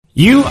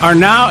You are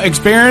now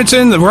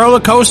experiencing the roller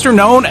coaster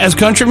known as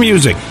country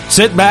music.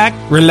 Sit back,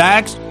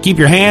 relax, keep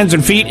your hands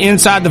and feet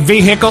inside the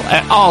vehicle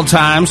at all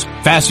times,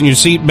 fasten your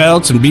seat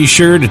belts, and be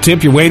sure to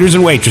tip your waiters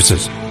and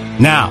waitresses.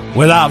 Now,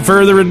 without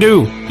further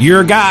ado,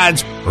 your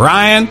guides,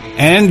 Ryan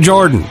and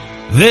Jordan.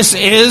 This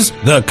is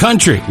the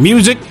Country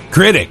Music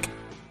Critic.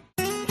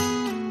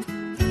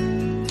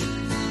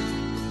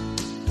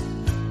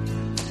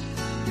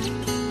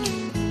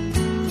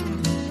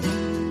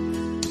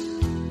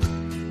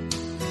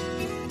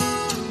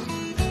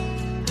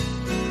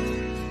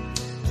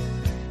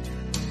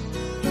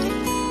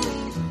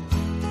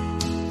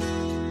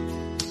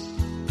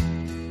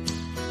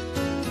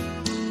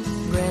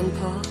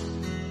 Grandpa,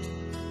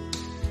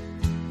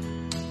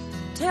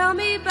 tell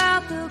me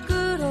about the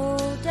good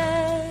old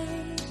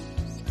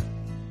days.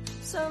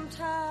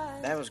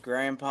 Sometimes That was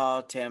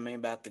Grandpa. Tell me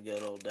about the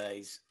good old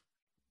days.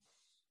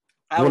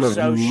 I One was of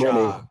so many.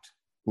 shocked.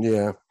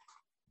 Yeah.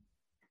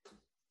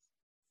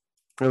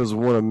 It was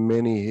one of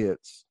many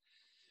hits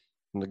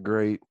in the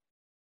great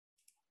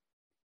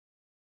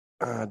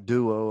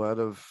duo out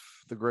of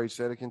the great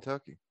state of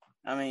Kentucky.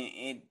 I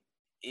mean,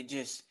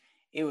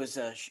 it was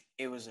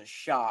a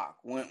shock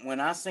when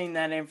I seen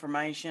that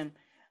information.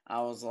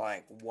 I was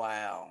like,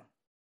 wow.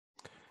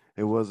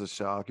 It was a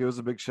shock. It was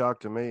a big shock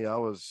to me. I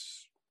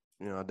was,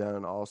 down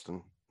in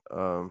Austin,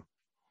 and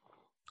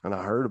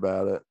I heard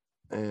about it,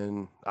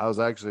 and I was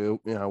actually,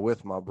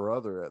 with my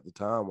brother at the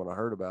time when I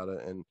heard about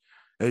it. And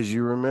as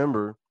you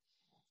remember,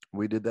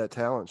 we did that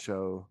talent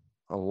show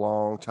a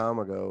long time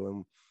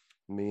ago,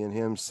 and me and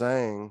him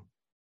sang,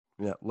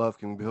 "Love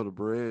Can Build a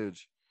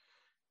Bridge,"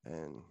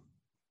 and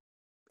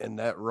in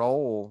that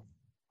role,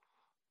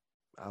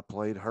 I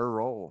played her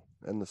role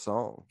in the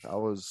song. I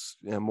was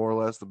more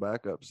or less the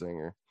backup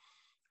singer,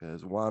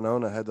 because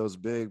Wynonna had those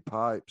big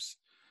pipes,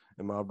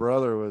 and my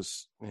brother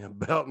was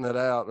belting it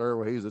out,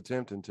 or he was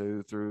attempting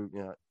to through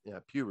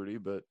puberty.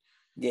 But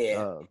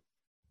Yeah,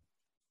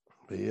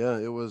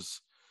 it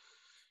was.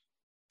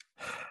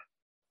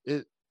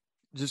 It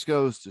just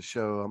goes to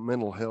show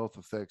mental health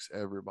affects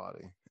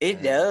everybody.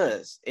 it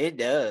does. It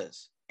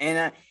does.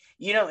 And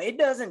it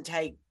doesn't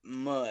take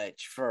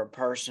much for a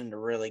person to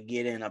really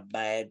get in a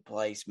bad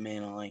place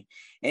mentally,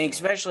 and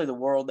especially the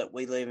world that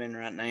we live in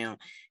right now.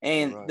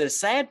 And the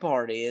sad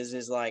part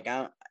is like,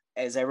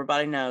 as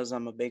everybody knows,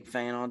 I'm a big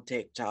fan on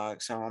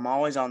TikTok, so I'm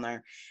always on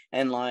there.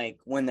 And like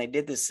when they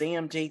did the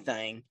CMT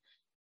thing,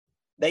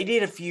 they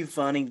did a few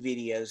funny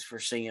videos for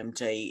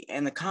CMT,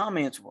 and the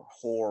comments were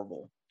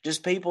horrible.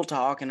 Just people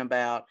talking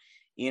about,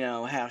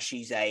 how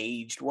she's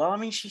aged. Well, I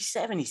mean, she's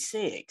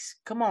 76.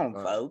 Come on,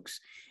 folks.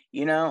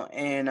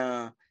 And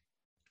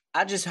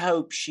I just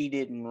hope she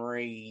didn't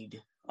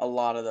read a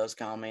lot of those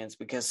comments,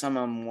 because some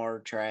of them were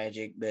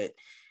tragic. But,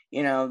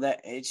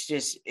 that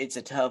it's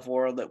a tough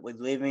world that we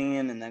live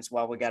in, and that's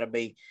why we got to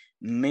be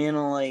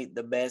mentally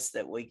the best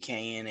that we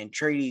can and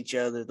treat each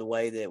other the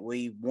way that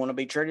we want to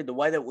be treated, the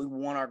way that we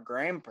want our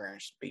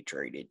grandparents to be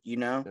treated,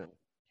 Yeah.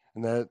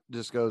 And that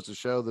just goes to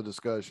show the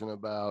discussion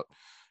about,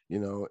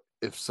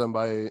 if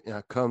somebody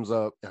comes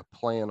up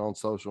playing on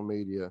social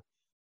media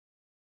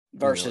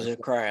versus a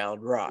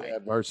crowd, right? Yeah,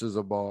 versus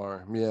a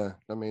bar. Yeah.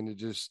 I mean,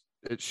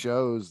 it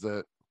shows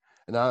that,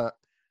 and I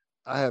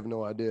have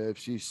no idea if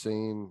she's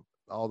seen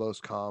all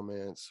those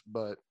comments,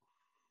 but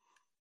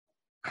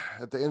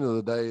at the end of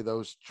the day,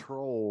 those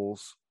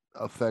trolls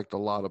affect a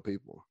lot of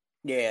people.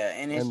 Yeah,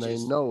 and they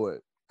know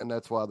it, and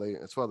that's why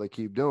they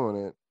keep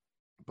doing it.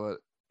 But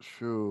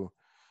true,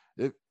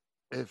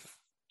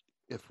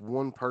 if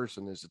one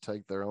person is to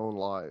take their own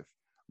life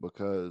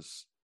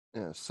because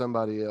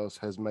somebody else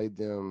has made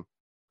them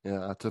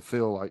to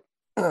feel like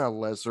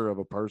lesser of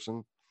a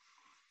person,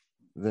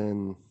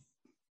 then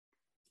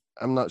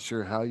I'm not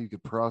sure how you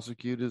could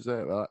prosecute as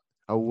that.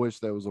 I wish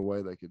there was a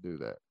way they could do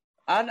that.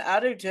 I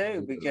do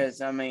too,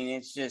 because I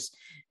mean,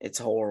 it's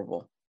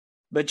horrible.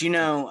 But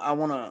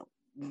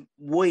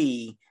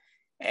we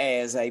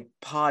as a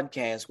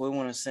podcast, we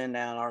want to send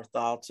out our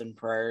thoughts and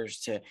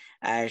prayers to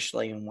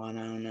Ashley and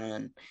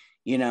Wynonna.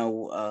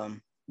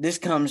 And this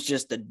comes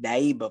just a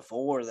day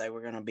before they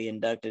were going to be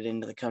inducted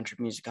into the Country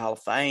Music Hall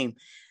of Fame,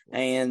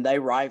 and they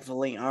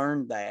rightfully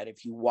earned that.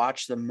 If you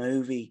watch the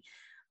movie,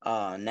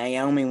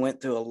 Naomi went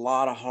through a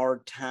lot of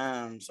hard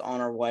times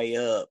on her way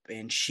up,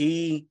 and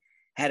she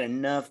had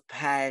enough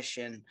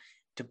passion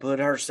to put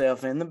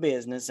herself in the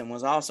business, and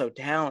was also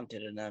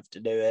talented enough to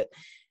do it.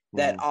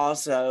 That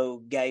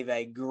also gave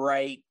a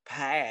great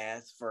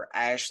path for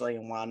Ashley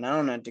and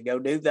Wynonna to go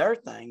do their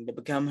thing, to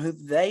become who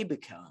they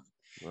become.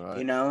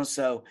 Right.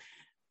 So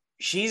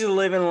she's a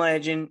living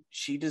legend.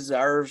 She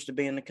deserves to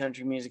be in the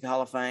Country Music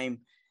Hall of Fame.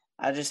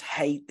 I just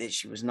hate that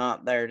she was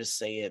not there to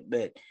see it,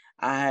 but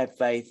I have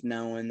faith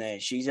knowing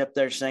that she's up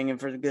there singing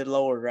for the good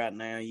Lord right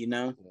now,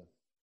 Yeah.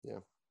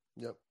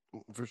 Yep.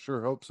 For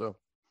sure. Hope so.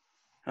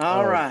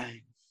 All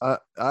right. I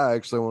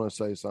actually want to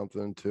say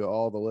something to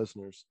all the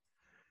listeners.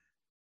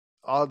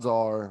 Odds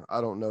are I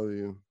don't know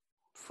you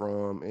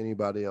from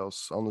anybody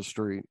else on the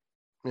street.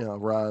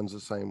 Ryan's the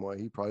same way.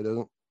 He probably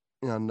doesn't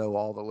know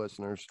all the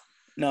listeners.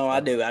 No, I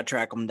do. I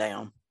track them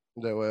down.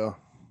 Yeah, well,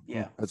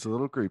 Yeah. it's a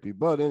little creepy.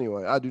 But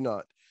anyway, I do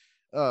not.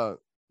 But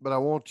I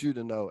want you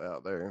to know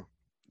out there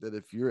that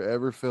if you're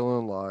ever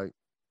feeling like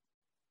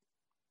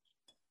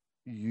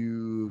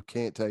you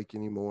can't take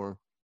anymore,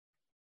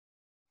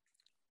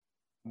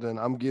 then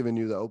I'm giving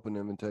you the open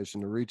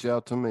invitation to reach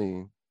out to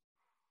me.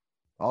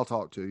 I'll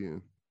talk to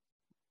you.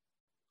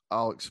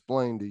 I'll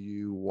explain to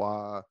you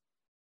why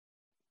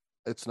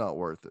it's not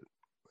worth it.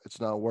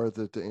 It's not worth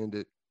it to end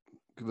it,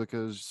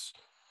 because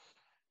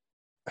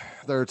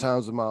there are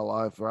times in my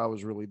life where I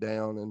was really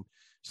down, and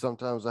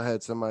sometimes I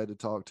had somebody to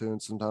talk to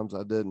and sometimes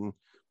I didn't.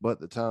 But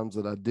the times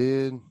that I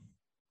did,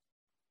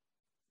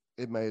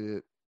 it made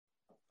it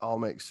all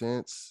make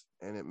sense,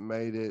 and it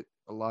made it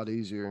a lot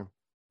easier,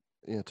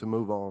 to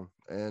move on.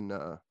 And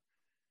I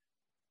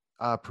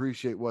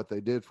appreciate what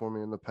they did for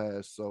me in the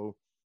past. So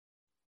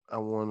I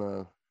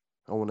want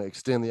to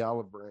extend the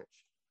olive branch.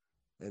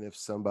 And if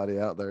somebody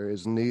out there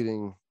is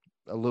needing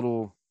a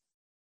little,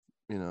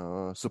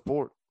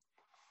 support,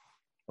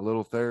 a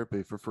little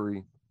therapy for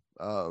free,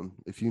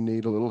 if you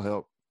need a little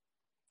help,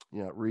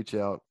 reach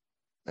out,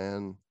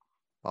 and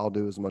I'll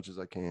do as much as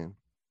I can.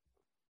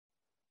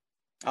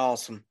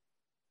 Awesome.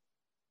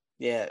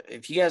 Yeah,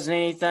 if you guys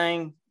need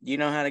anything, you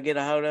know how to get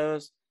a hold of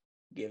us,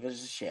 give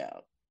us a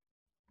shout.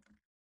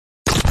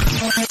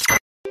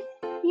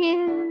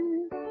 Yeah.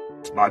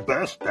 It's my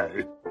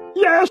birthday.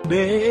 Yes,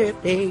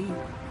 birthday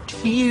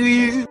to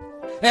you.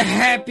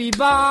 Happy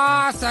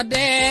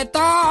birthday to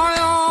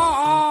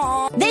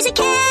you. There's a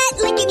cat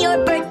licking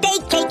your birthday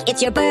cake.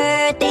 It's your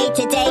birthday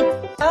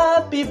today.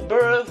 Happy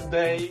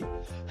birthday.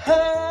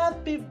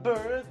 Happy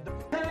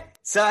birthday.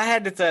 So I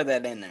had to throw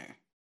that in there.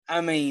 I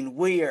mean,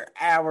 we are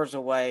hours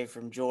away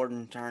from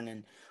Jordan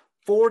turning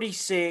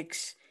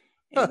 46,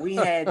 and we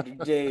had to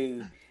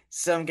do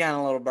some kind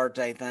of little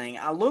birthday thing.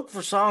 I look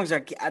for songs. I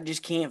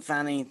just can't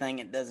find anything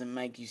that doesn't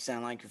make you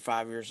sound like you're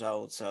 5 years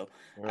old. So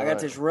I got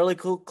this really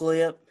cool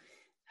clip.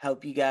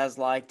 Hope you guys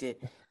liked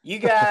it. You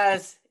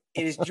guys,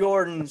 it is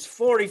Jordan's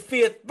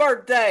 45th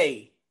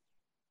birthday.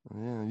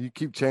 Yeah, you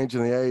keep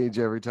changing the age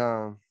every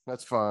time.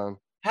 That's fine.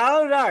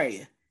 How old are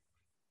you?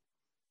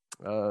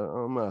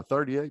 I'm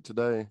 38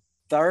 today.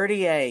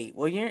 38.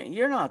 Well,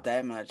 you're not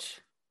that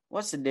much.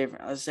 What's the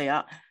difference? Let's see.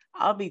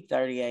 I'll be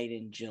 38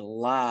 in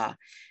July.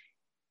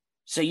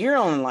 So you're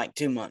only like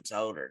 2 months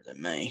older than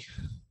me.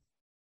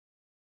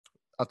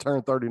 I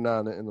turned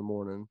 39 in the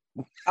morning.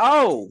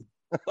 Oh,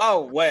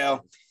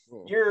 well,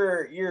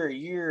 you're a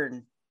year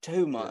and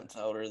 2 months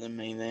older than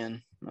me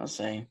then. I'll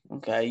see.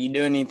 Okay. You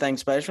doing anything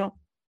special?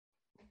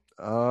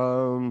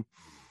 No,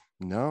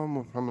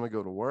 I'm going to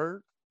go to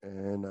work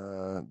and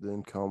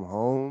then come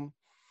home.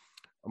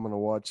 I'm going to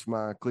watch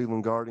my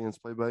Cleveland Guardians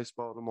play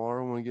baseball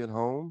tomorrow when we get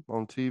home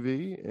on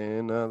TV,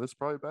 and that's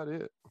probably about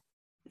it.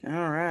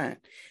 All right.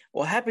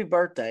 Well, happy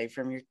birthday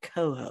from your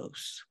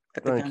co-host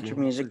at the Country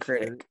Music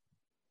Critic.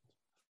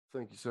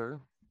 Thank you, sir.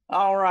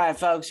 All right,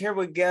 folks, here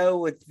we go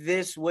with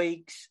this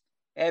week's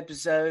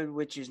episode,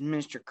 which is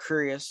Mr.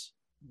 Chris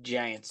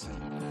Janson.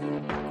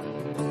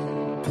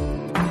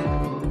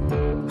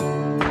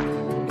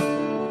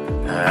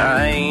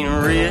 I ain't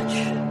rich,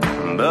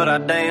 but I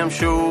damn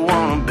sure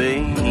wanna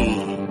be.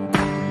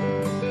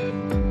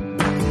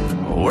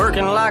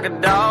 Working like a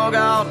dog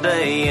all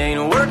day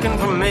ain't working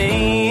for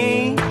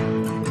me.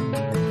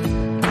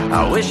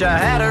 I wish I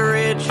had a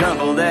rich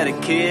uncle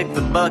that'd kick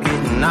the bucket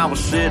and I was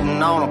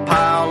sitting on a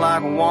pile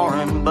like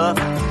Warren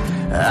Buffett.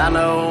 I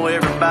know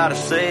everybody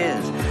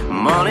says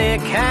money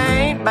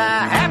can't buy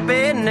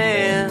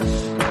happiness,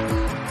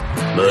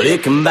 but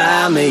it can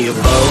buy me a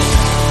boat.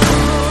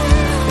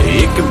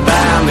 It can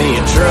buy me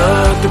a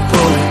truck to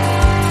pull it.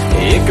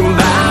 It can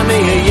buy me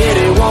a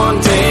Yeti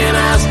 110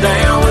 ice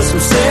down with some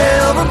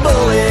silver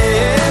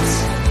bullets.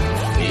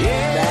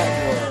 Yeah.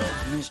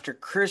 That was Mr.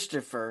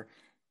 Christopher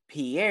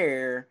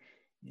Pierre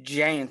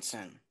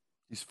Janson.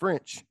 He's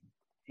French.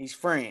 He's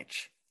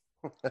French.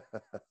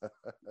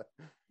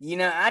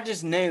 I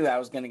just knew I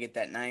was going to get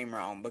that name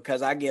wrong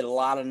because I get a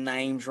lot of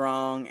names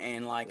wrong,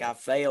 and I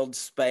failed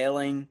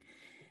spelling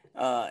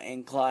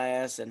in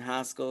class in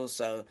high school,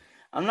 so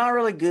I'm not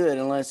really good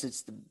unless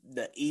it's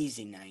the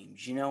easy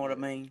names. You know what I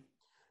mean?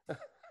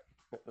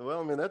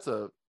 Well, I mean, it's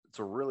a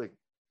really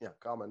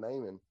common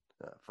name in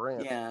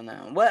France. Yeah, I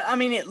know. Well, I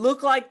mean, it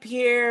looked like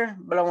Pierre,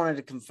 but I wanted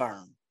to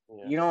confirm.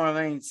 Yeah. You know what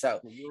I mean?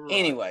 So,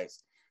 anyways,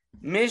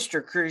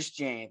 Mr. Chris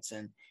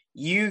Janson,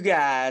 you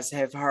guys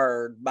have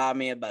heard Buy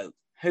Me a Boat.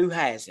 Who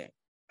hasn't?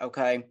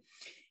 Okay.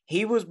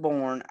 He was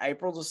born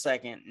April the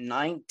 2nd,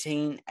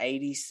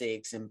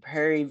 1986 in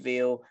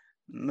Perryville,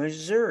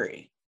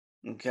 Missouri.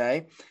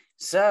 Okay.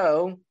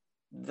 So,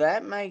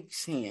 that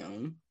makes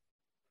him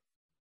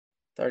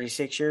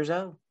 36 years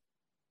old.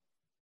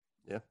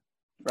 Yeah.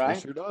 Right?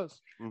 He sure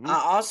does. Mm-hmm.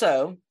 I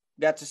also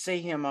got to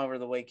see him over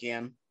the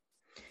weekend.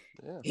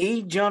 Yeah.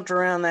 He jumped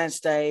around that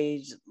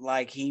stage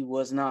like he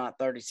was not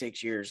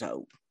 36 years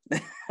old.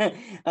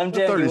 I'm telling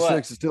 36 you what,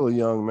 is still a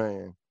young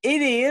man.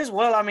 It is.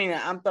 Well, I mean,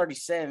 I'm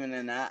 37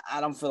 and I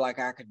don't feel like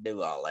I could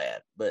do all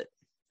that, but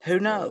Who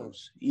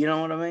knows? You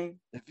know what I mean?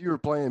 If you were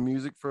playing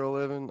music for a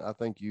living, I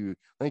think you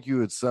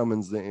would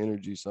summons the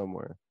energy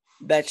somewhere.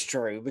 That's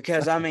true.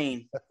 Because I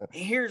mean,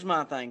 here's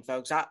my thing,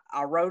 folks.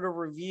 I wrote a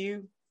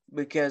review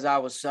because I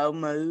was so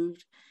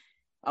moved.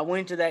 I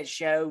went to that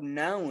show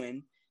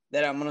knowing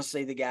that I'm going to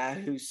see the guy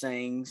who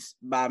sings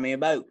Buy Me a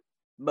Boat,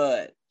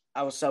 but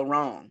I was so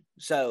wrong.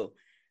 So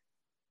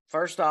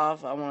first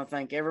off, I want to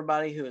thank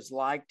everybody who has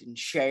liked and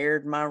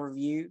shared my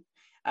review.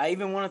 I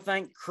even want to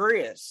thank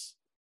Chris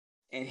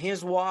and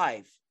his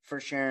wife for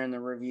sharing the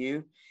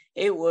review.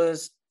 It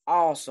was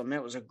awesome.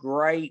 It was a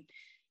great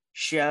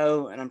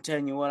show, and I'm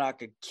telling you what, I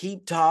could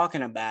keep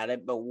talking about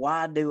it, but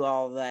why do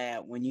all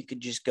that when you could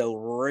just go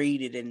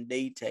read it in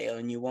detail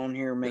and you won't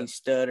hear me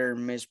stutter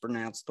and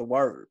mispronounce the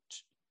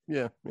words?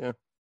 Yeah.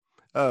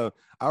 I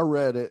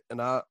read it,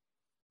 and I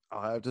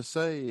have to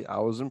say I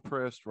was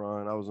impressed,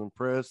 Ron. I was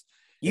impressed.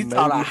 You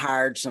thought I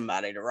hired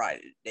somebody to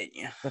write it, didn't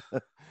you?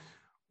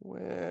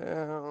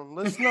 Well,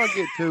 let's not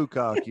get too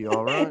cocky,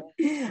 all right?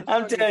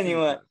 I'm telling you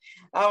what,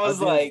 I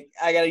was like,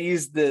 I got to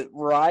use the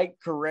right,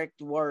 correct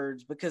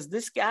words because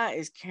this guy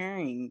is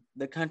carrying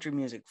the country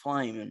music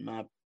flame, in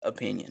my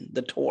opinion,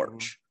 the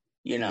torch,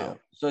 you know,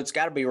 so it's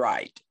got to be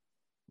right.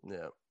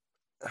 Yeah.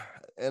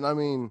 And I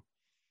mean,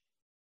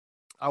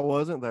 I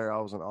wasn't there.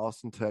 I was in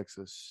Austin,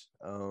 Texas.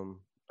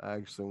 I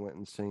actually went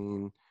and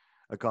seen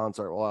a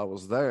concert while I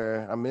was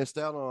there. I missed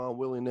out on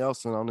Willie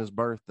Nelson on his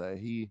birthday.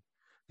 He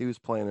was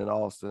playing in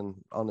Austin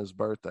on his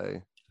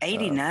birthday.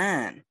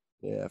 89.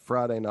 Yeah,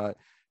 Friday night.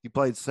 He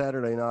played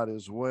Saturday night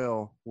as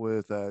well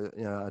with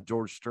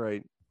George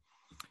Strait.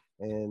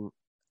 And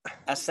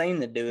I seen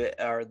the duet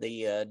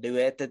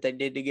that they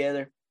did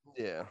together.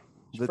 Yeah.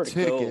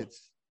 The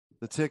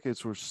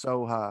tickets were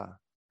so high.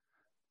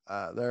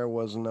 There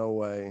was no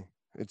way.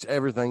 It's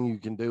everything you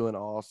can do in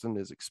Austin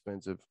is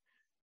expensive.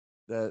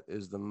 That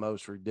is the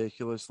most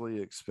ridiculously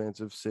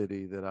expensive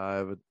city that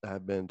I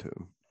have been to.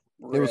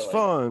 Really? It was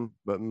fun,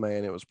 but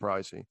man, it was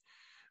pricey.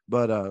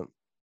 But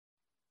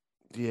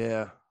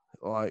yeah,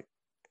 like,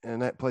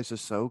 and that place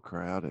is so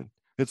crowded.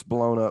 It's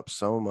blown up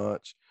so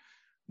much.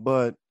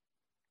 But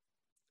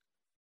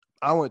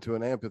I went to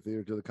an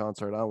amphitheater to the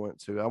concert I went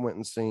to. I went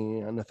and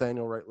seen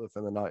Nathaniel Rateliff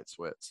and the Night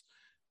Sweats.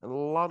 And a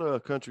lot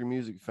of country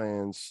music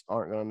fans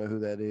aren't going to know who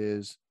that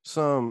is.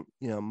 Some,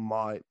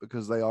 might,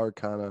 because they are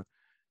kind of,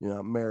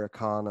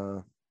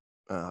 Americana,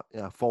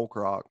 folk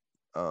rock.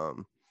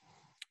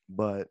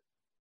 But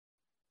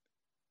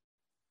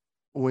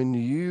when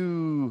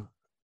you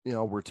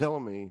were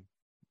telling me,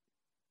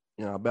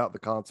 about the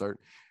concert,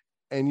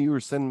 and you were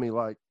sending me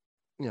like,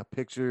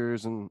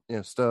 pictures and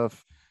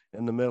stuff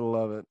in the middle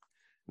of it,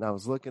 and I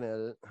was looking at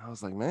it, I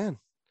was like, man,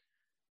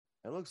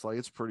 it looks like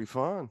it's pretty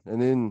fun. And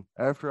then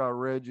after I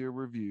read your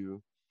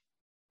review,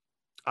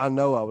 I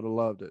know I would have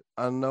loved it.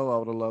 I know I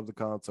would have loved the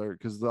concert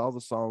because all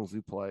the songs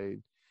he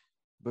played.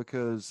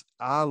 Because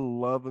I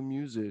love a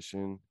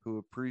musician who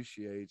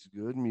appreciates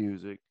good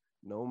music,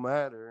 no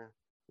matter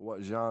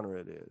what genre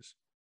it is,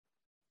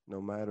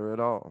 no matter at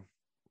all.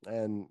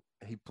 And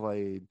he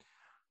played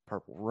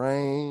Purple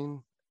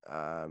Rain.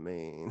 I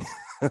mean,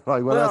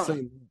 like when I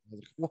say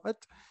what?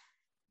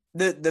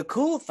 The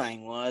cool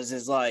thing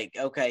is like,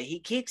 okay, he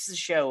kicks the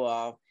show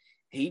off.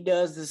 He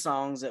does the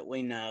songs that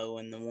we know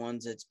and the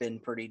ones that's been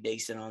pretty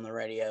decent on the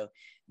radio.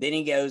 Then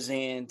he goes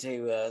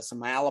into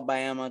some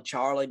Alabama,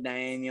 Charlie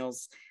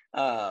Daniels.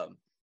 Then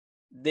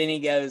he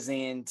goes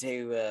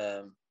into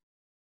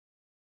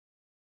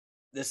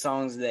the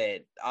songs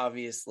that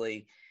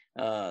obviously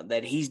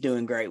that he's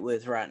doing great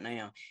with right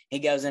now. He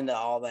goes into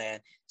all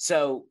that.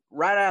 So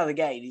right out of the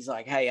gate, he's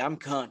like, hey, I'm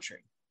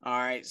country. All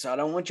right. So I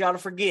don't want y'all to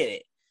forget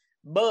it.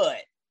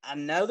 But I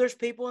know there's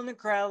people in the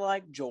crowd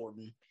like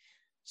Jordan.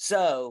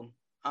 So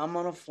I'm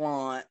going to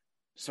flaunt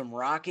some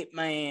Rocket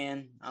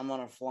Man. I'm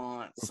going to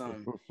flaunt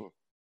some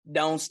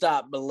Don't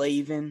Stop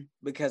Believing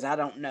because I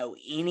don't know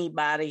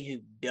anybody who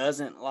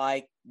doesn't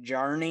like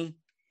Journey.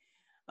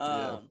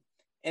 And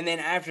then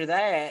after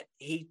that,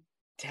 he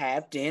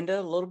tapped into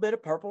a little bit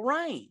of Purple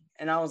Rain.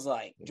 And I was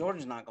like,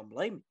 Jordan's not going to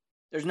believe me.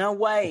 There's no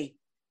way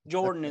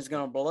Jordan is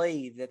going to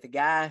believe that the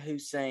guy who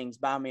sings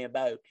Buy Me a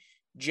Boat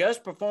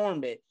just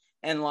performed it.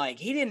 And, like,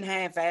 he didn't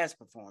half-ass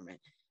perform it.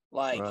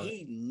 Like,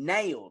 he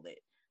nailed it.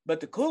 But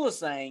the coolest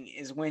thing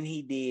is when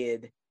he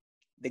did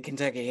the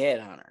Kentucky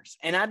Headhunters.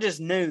 And I just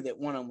knew that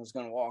one of them was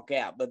going to walk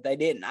out, but they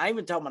didn't. I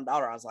even told my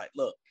daughter, I was like,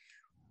 look,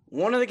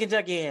 one of the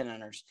Kentucky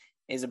Headhunters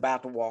is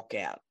about to walk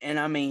out. And,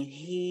 I mean,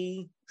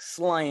 he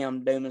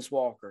slammed Dumas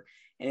Walker.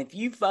 And if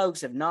you folks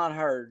have not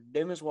heard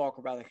Dumas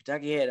Walker by the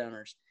Kentucky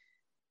Headhunters,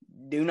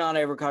 do not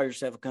ever call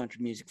yourself a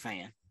country music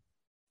fan.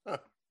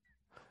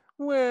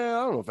 Well,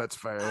 I don't know if that's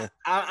fair.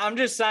 I'm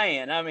just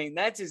saying. I mean,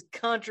 that's as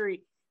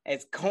country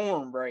as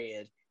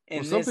cornbread.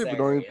 Some people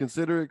don't even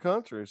consider it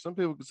country. Some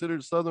people consider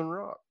it Southern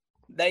rock.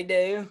 They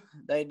do.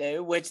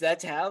 Which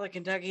that's how the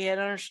Kentucky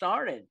Headhunters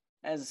started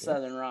as a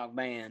Southern rock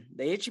band.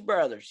 The Itchy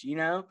Brothers,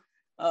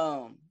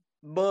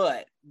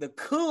 But the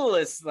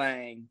coolest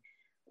thing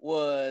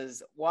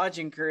was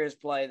watching Chris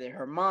play the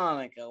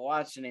harmonica,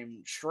 watching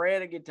him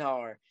shred a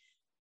guitar.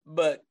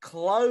 but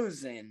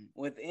closing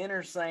with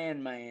Enter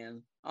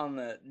Sandman on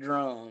the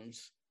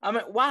drums. I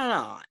mean, why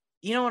not?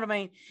 You know what I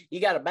mean? You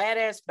got a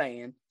badass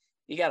band.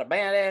 You got a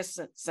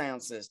badass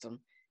sound system.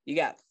 You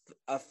got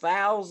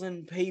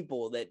 1,000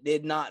 people that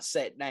did not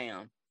sit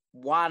down.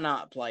 Why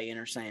not play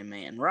Enter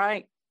Sandman,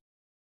 right?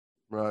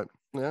 Right.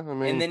 Yeah, I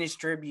mean. And then his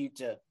tribute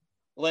to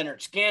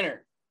Leonard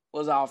Skinner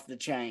was off the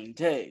chain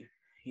too,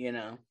 you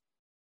know.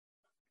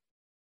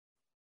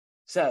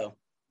 So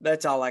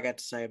that's all I got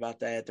to say about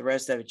that. The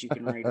rest of it you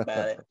can read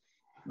about it.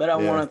 But I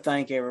want to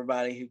thank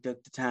everybody who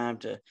took the time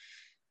to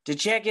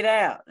check it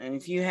out. And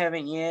if you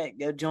haven't yet,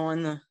 go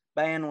join the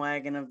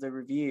bandwagon of the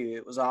review.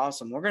 It was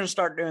awesome. We're going to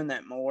start doing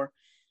that more.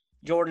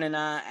 Jordan and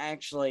I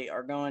actually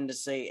are going to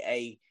see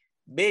a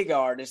big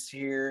artist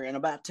here in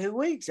about 2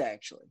 weeks,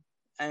 actually.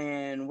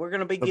 And we're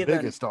going to be the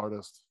biggest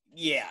artist.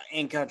 Yeah,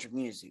 in country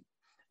music.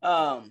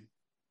 I'd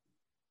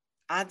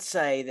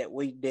say that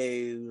we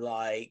do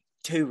like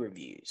 2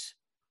 reviews,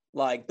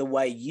 like the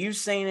way you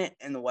seen it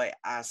and the way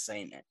I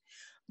seen it.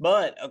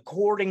 But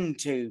according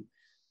to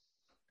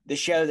the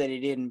show that he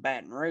did in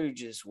Baton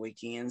Rouge this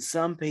weekend,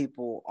 some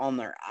people on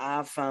their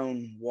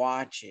iPhone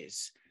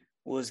watches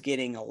was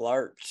getting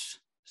alerts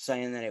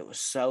saying that it was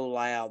so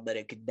loud that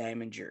it could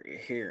damage your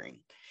hearing.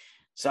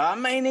 So I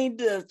may need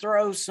to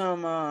throw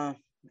some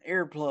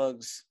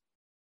earplugs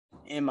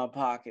in my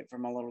pocket for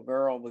my little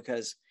girl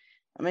because,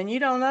 I mean, you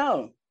don't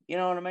know. You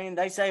know what I mean?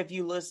 They say if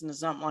you listen to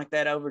something like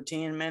that over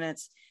 10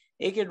 minutes,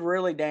 it could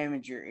really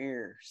damage your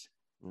ears.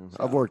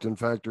 So. I've worked in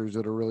factories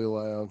that are really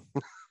loud.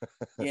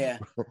 Yeah.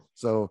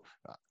 So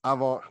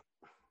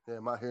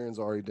my hearing's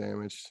already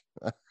damaged.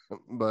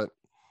 But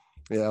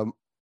yeah.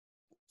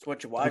 It's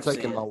what your wife I'm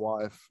taking said. my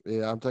wife.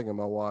 Yeah, I'm taking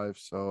my wife.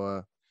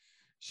 So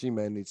she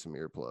may need some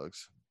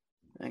earplugs.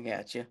 I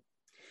got you.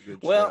 Good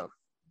well, shout.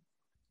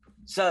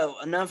 So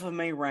enough of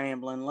me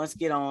rambling. Let's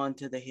get on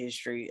to the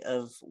history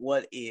of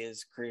what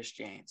is Chris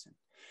Janson.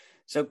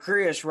 So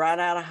Chris, right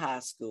out of high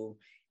school,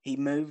 he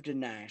moved to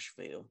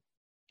Nashville.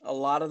 A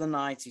lot of the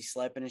nights he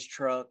slept in his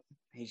truck.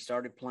 He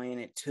started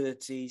playing at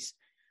Tootsie's.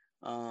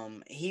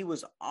 He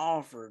was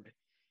offered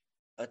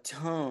a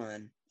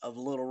ton of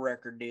little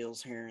record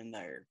deals here and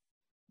there,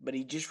 but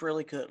he just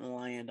really couldn't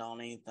land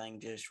on anything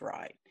just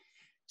right.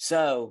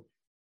 So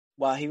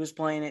while he was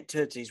playing at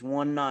Tootsie's,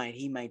 one night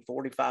he made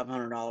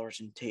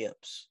 $4,500 in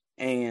tips,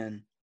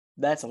 and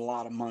that's a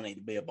lot of money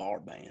to be a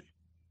bar band.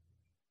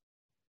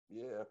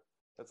 Yeah,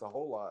 that's a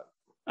whole lot.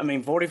 I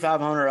mean,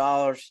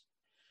 $4,500,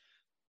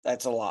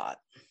 that's a lot.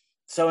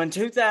 So in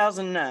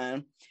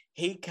 2009,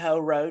 he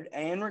co-wrote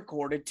and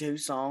recorded 2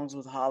 songs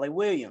with Holly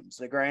Williams,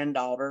 the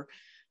granddaughter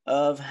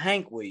of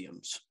Hank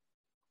Williams.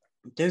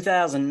 In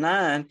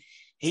 2009,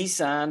 he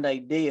signed a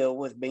deal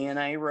with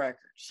B&A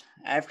Records.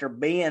 After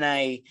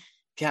B&A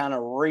kind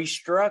of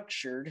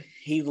restructured,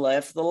 he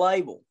left the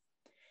label.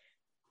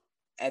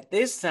 At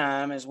this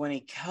time is when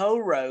he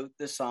co-wrote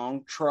the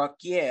song Truck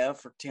Yeah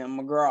for Tim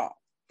McGraw.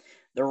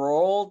 The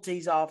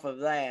royalties off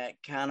of that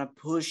kind of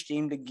pushed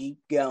him to keep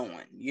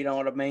going. You know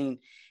what I mean?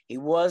 He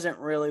wasn't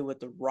really with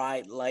the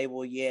right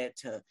label yet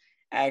to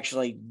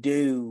actually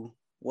do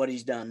what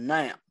he's done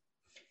now.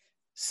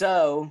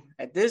 So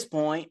at this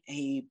point,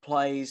 he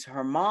plays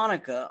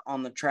harmonica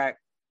on the track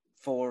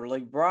for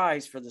Lee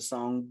Brice for the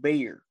song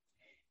Beer.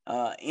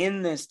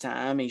 In this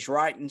time, he's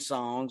writing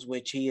songs,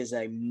 which he is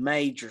a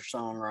major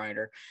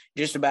songwriter.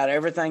 Just about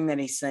everything that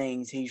he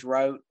sings, he's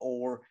wrote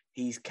or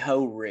he's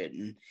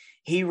co-written.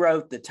 He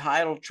wrote the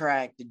title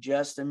track to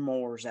Justin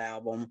Moore's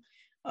album,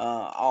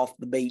 Off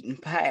the Beaten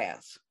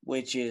Path,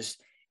 which is,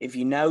 if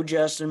you know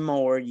Justin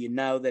Moore, you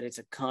know that it's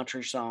a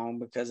country song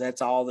because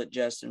that's all that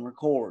Justin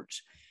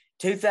records.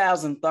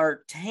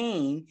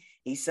 2013,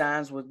 he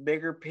signs with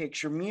Bigger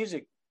Picture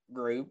Music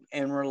Group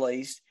and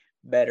released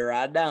Better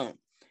I Don't.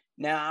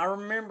 Now, I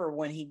remember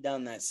when he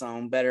done that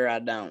song, Better I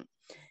Don't.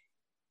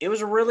 It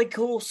was a really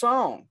cool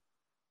song,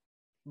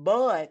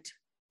 but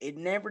it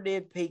never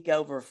did peak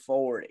over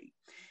 40.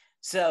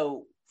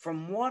 So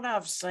from what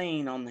I've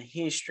seen on the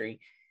history,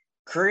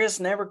 Chris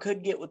never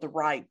could get with the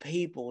right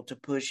people to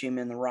push him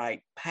in the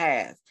right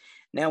path.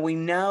 Now, we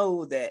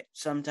know that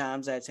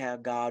sometimes that's how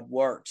God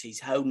works.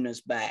 He's holding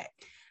us back.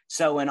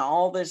 So in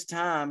all this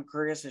time,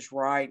 Chris is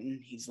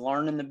writing. He's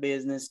learning the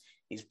business.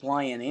 He's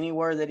playing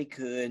anywhere that he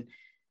could.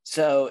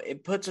 So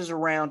it puts us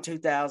around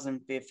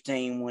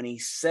 2015 when he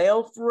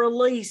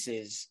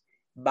self-releases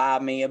Buy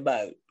Me a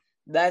Boat.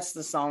 That's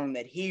the song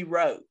that he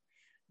wrote.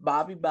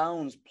 Bobby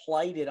Bones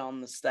played it on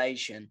the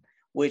station,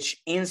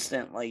 which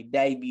instantly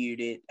debuted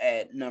it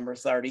at number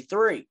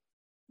 33.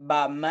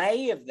 By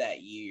May of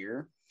that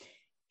year,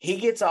 he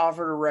gets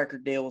offered a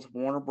record deal with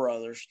Warner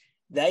Brothers.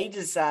 They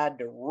decide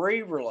to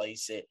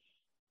re-release it.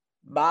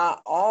 By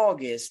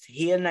August,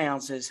 he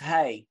announces,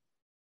 hey,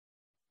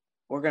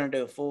 we're going to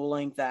do a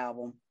full-length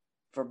album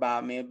for Buy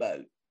Me a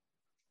Boat.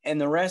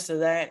 And the rest of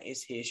that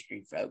is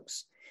history,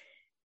 folks.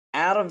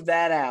 Out of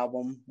that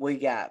album, we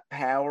got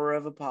Power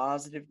of a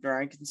Positive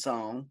Drinking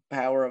Song,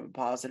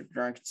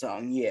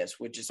 yes,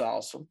 which is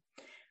awesome.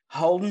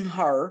 Holding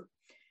Her,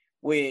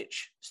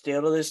 which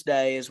still to this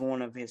day is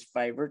one of his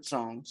favorite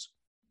songs.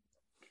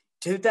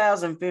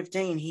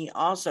 2015, he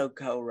also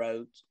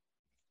co-wrote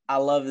I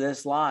Love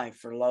This Life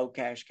for Low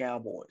Cash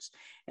Cowboys.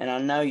 And I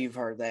know you've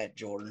heard that,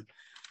 Jordan.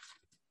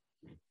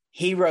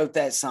 He wrote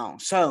that song.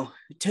 So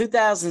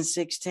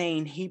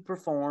 2016, he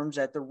performs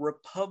at the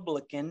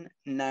Republican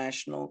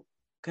National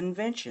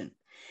Convention.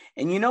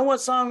 And you know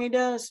what song he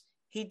does?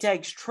 He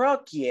takes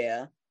Truck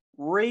Yeah,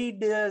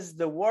 redoes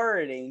the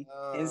wording,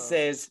 and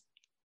says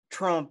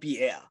Trump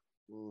Yeah.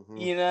 Mm-hmm.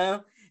 You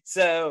know?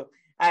 So,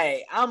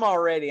 hey, I'm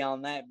already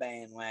on that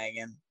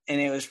bandwagon,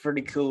 and it was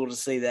pretty cool to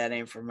see that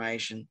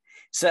information.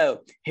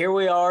 So here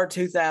we are,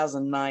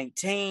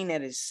 2019,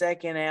 at his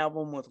second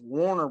album with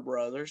Warner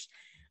Brothers,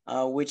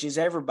 which is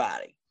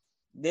Everybody.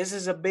 This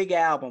is a big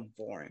album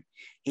for him.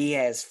 He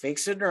has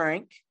Fix a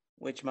Drink,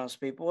 which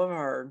most people have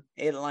heard.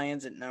 It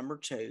lands at number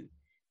 2.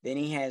 Then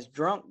he has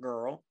Drunk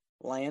Girl,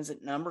 lands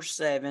at number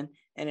 7,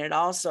 and it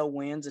also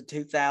wins a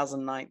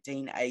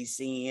 2019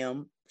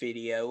 ACM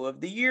Video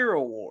of the Year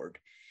award.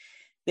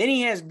 Then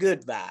he has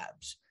Good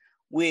Vibes,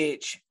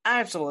 which I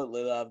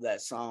absolutely love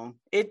that song.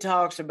 It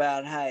talks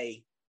about,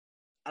 hey,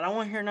 I don't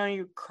want to hear none of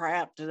your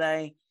crap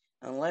today.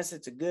 Unless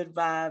it's a good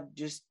vibe,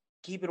 just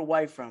keep it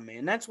away from me.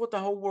 And that's what the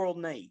whole world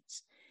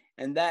needs.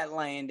 And that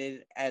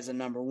landed as a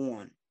number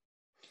 1.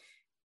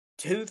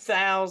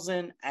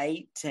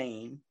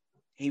 2018,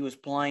 he was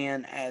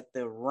playing at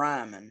the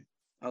Ryman.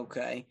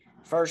 Okay.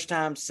 First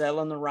time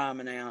selling the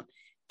Ryman out.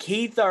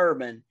 Keith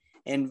Urban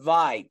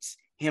invites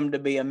him to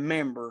be a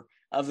member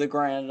of the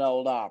Grand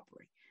Ole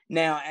Opry.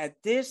 Now, at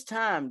this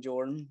time,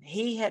 Jordan,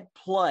 he had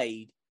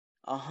played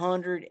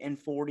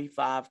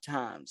 145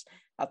 times.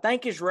 I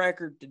think his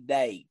record to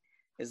date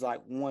is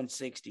like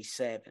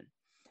 167.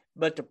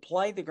 But to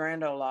play the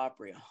Grand Ole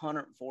Opry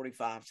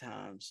 145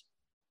 times,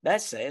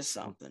 that says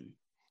something.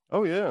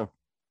 Oh, yeah.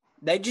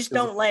 They just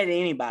don't let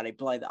anybody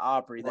play the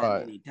Opry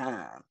that many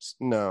times.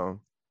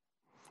 No.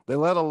 They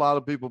let a lot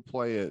of people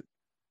play it,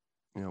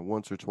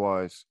 once or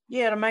twice.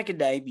 Yeah, to make a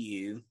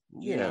debut,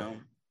 you know.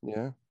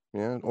 Yeah.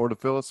 Or to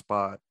fill a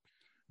spot.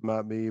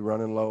 Might be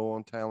running low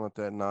on talent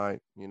that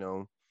night,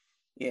 Yeah.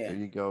 There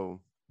you go.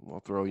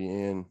 We'll throw you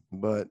in.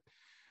 But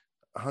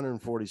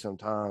 140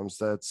 sometimes,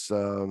 that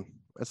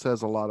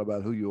says a lot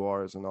about who you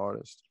are as an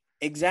artist.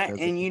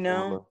 Exactly. And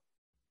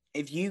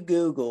if you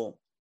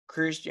Google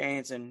Chris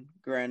Janson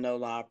Grand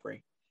Ole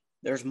Opry,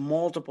 there's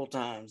multiple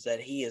times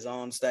that he is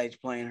on stage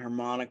playing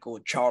harmonica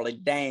with Charlie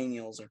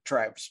Daniels or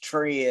Travis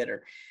Tritt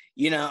or,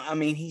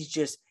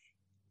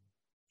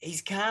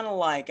 he's kind of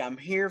like, I'm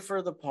here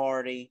for the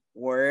party.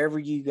 Wherever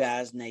you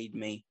guys need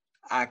me,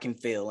 I can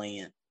fill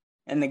in.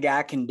 And the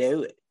guy can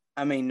do it.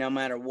 No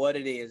matter what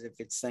it is, if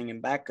it's singing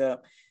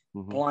backup,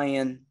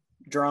 playing,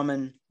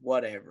 drumming,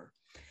 whatever.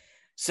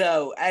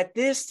 So at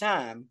this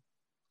time,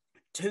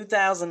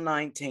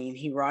 2019,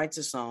 he writes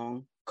a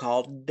song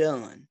called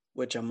Done,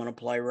 which I'm going to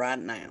play right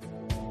now.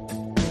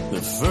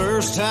 The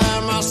first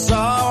time I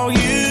saw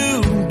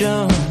you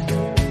done,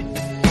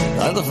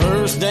 like the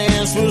first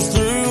dance was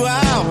through,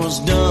 I was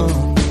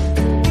done.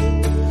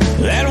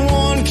 That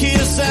one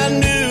kiss, I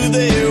knew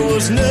there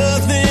was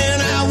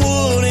nothing I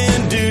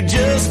wouldn't do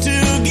just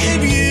to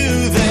give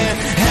you that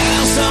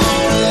house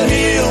on a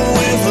hill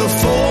with a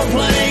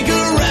 4-plank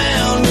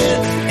around it.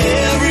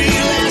 Every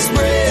last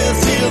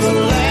breath till the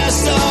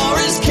last star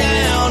is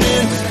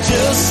counting.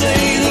 Just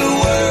say the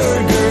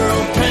word, girl,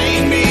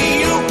 paint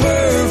me, you're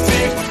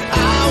perfect.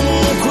 I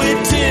won't quit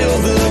till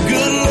the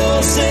good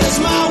Lord says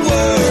my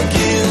work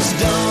is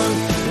done.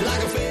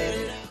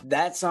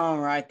 That song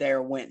right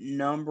there went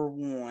number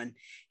 1.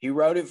 He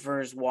wrote it for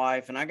his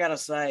wife, and I gotta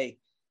say,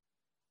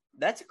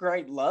 that's a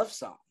great love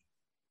song.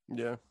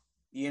 Yeah.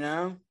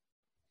 It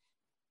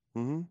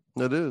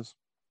is.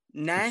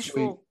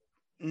 Nashville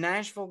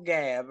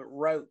Gab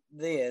wrote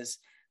this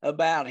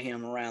about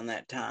him around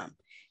that time.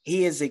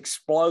 He is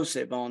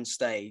explosive on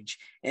stage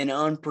and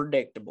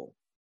unpredictable.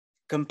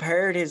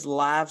 Compared his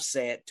live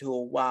set to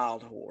a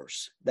wild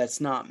horse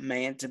that's not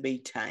meant to be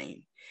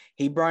tamed.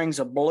 He brings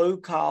a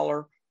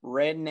blue-collar,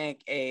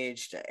 redneck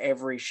edge to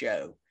every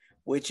show,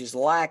 which is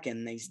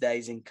lacking these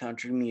days in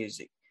country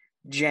music.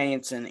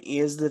 Janson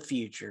is the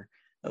future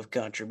of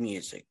country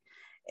music.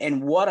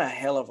 And what a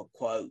hell of a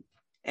quote.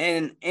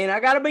 And I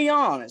got to be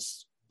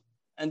honest,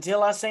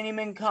 until I seen him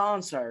in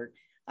concert,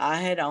 I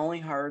had only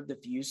heard the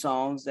few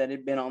songs that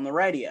had been on the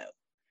radio.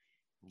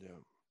 Yeah.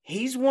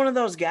 He's one of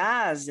those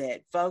guys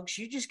that, folks,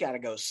 you just got to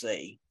go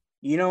see.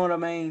 You know what I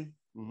mean?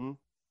 Mm-hmm.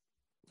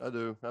 I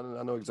do.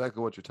 I know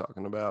exactly what you're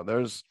talking about.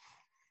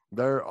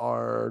 There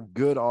are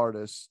good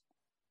artists,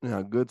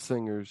 good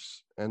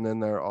singers, and then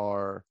there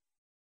are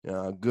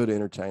good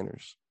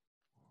entertainers.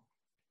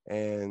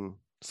 And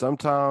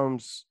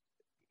sometimes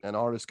an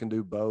artist can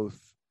do both,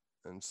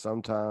 and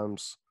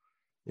sometimes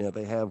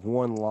they have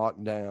one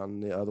locked down,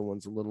 the other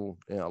one's a little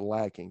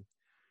lacking.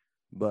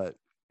 But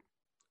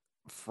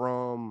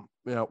from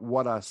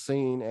what I've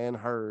seen and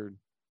heard,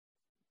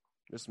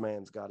 this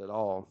man's got it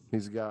all.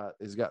 He's got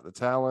the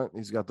talent,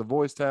 he's got the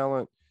voice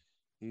talent,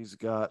 he's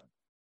got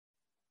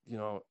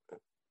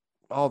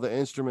all the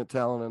instrument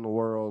talent in the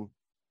world,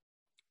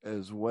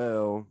 as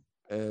well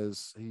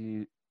as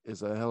he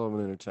is a hell of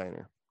an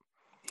entertainer.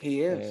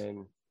 He is.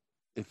 And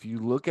if you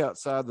look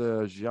outside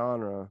the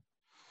genre,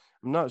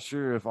 I'm not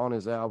sure if on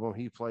his album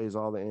he plays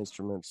all the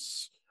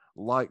instruments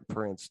like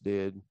Prince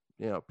did.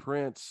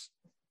 Prince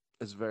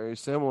is very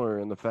similar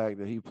in the fact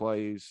that he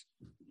plays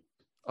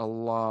a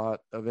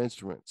lot of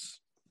instruments.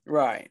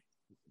 Right.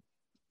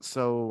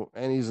 So,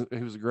 and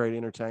he was a great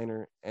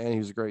entertainer and he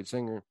was a great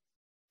singer.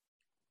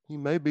 He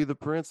may be the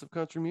Prince of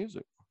country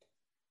music.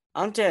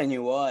 I'm telling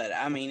you what,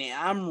 I mean,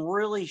 I'm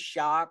really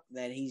shocked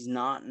that he's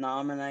not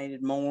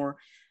nominated more.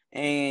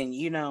 And,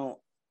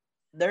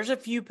 there's a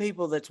few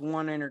people that's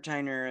won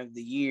Entertainer of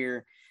the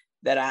Year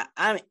that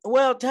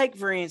take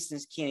for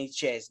instance Kenny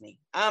Chesney.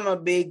 I'm a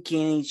big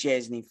Kenny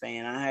Chesney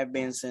fan. I have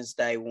been since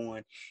day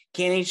one.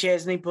 Kenny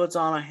Chesney puts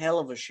on a hell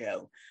of a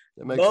show.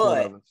 It makes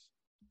fun of us.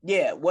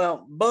 Yeah,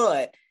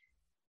 but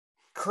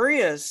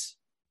Chris,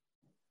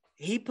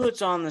 he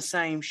puts on the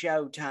same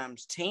show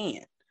times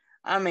 10.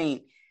 I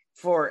mean,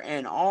 for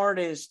an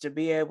artist to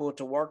be able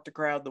to work the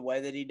crowd the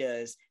way that he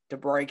does, to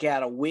break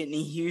out a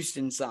Whitney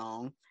Houston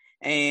song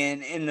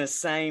and in the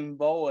same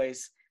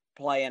voice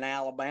play an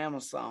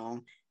Alabama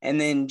song and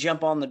then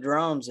jump on the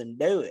drums and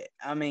do it.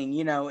 I mean,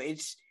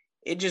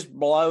 it just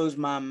blows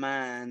my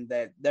mind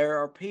that there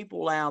are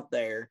people out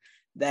there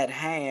that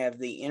have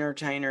the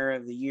Entertainer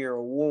of the Year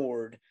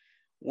award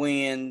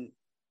when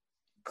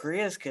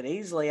Chris could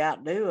easily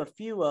outdo a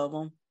few of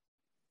them.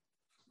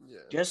 Yeah.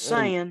 Just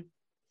saying.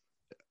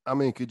 I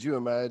mean, could you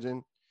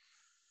imagine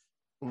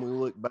when we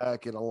look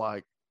back at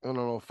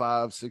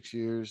 5-6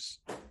 years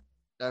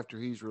after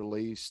he's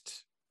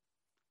released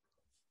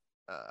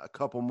a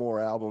couple more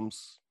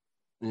albums,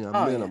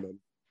 minimum,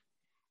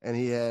 and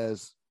he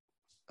has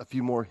a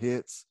few more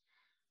hits,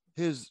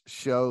 his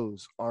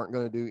shows aren't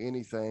going to do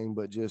anything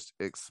but just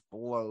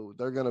explode.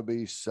 They're going to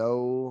be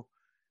so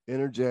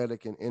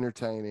energetic and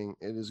entertaining.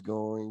 It is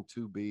going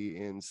to be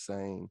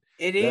insane.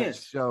 That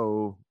is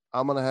show.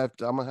 I'm gonna have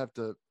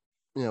to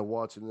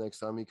watch it the next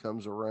time he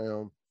comes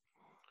around.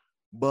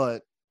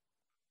 But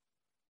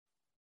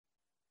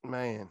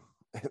man,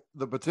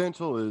 the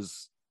potential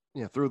is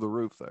through the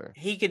roof there.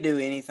 He could do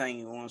anything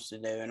he wants to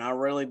do, and I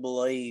really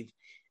believe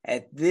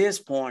at this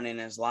point in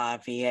his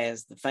life he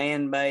has the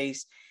fan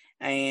base.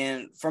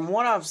 And from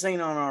what I've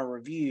seen on our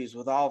reviews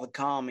with all the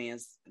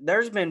comments,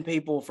 there's been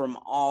people from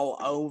all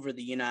over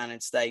the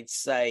United States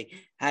say,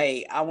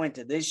 hey, I went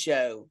to this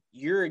show.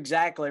 You're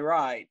exactly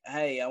right.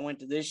 Hey, I went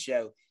to this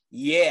show.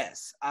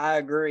 Yes, I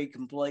agree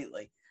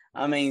completely.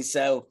 I mean,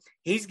 so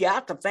he's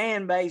got the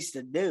fan base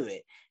to do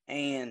it,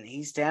 and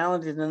he's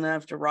talented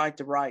enough to write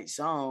the right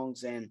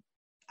songs. And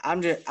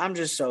I'm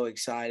just so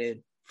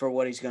excited for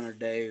what he's going to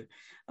do.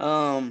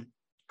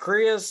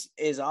 Chris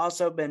has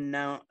also been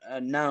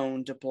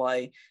known to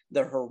play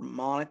the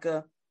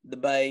harmonica, the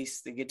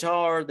bass, the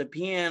guitar, the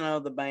piano,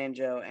 the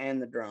banjo, and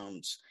the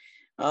drums.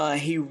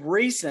 He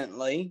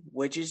recently,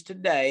 which is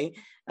today,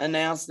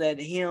 announced that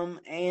him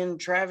and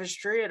Travis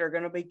Tritt are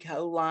going to be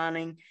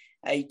co-lining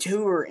a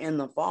tour in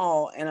the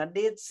fall. And I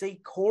did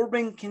see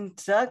Corbin,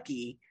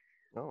 Kentucky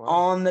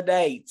on the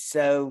date.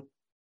 So,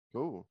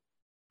 cool.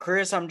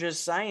 Chris, I'm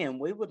just saying,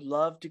 we would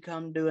love to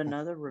come do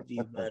another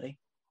review, buddy.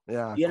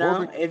 Yeah,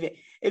 Corbin,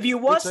 if you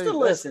was to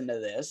listen to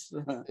this,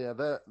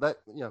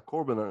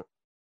 Corbin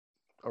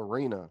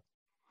Arena,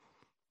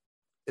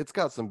 it's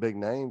got some big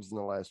names in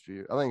the last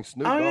few. I think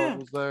Snoop Dogg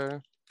was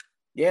there.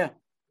 Yeah,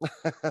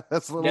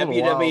 that's a little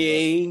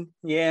WWE. Wild,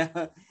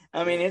 yeah,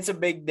 I mean it's a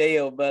big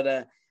deal,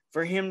 but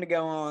for him to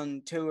go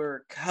on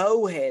tour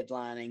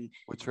co-headlining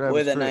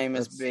with a name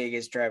as big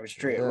as Travis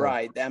Tritt,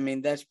 right? I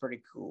mean that's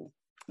pretty cool.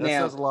 That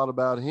says a lot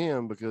about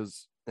him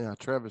because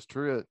Travis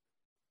Tritt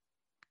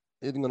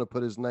isn't going to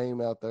put his name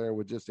out there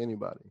with just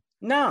anybody.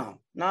 No,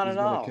 not at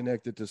all.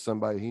 Connect it to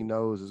somebody he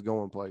knows is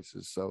going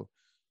places. So,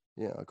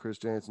 Chris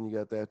Janson, you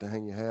got that to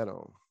hang your hat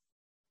on.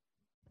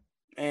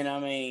 And I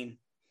mean,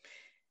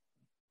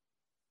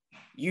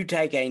 you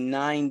take a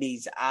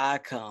 90s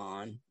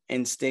icon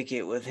and stick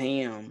it with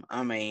him.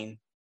 I mean,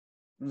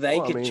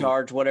 they could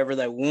charge whatever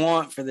they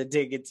want for the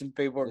tickets and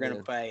people are going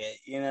to pay it,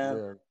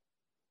 Yeah.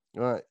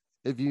 Right.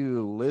 If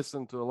you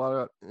listen to a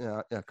lot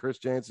of Chris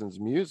Janson's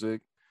music,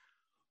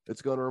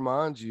 it's going to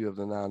remind you of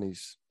the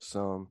 90s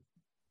some.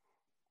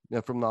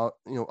 From the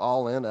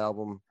All In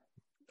album,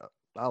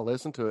 I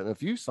listened to it, and a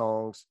few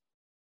songs,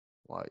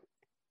 like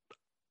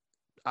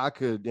I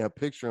could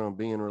picture them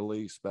being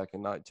released back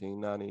in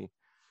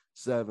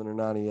 1997 or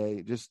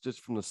 98, just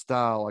from the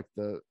style, like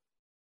the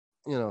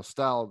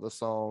style of the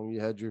song.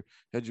 You had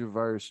your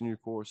verse and your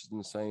choruses in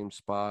the same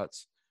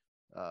spots.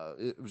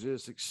 It was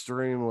just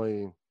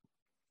extremely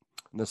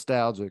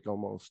nostalgic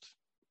almost,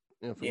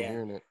 from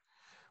hearing it.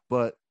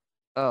 But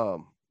I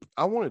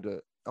wanted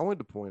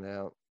to point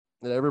out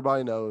that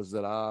everybody knows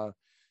that I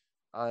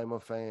am a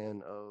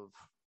fan of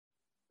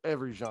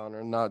every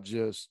genre, not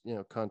just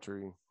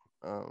country.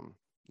 And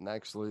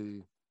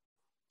actually,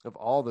 of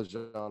all the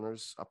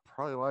genres, I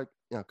probably like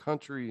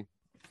country.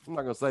 I'm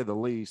not gonna say the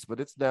least, but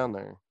it's down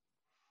there.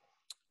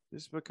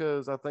 Just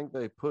because I think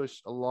they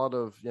push a lot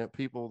of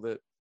people that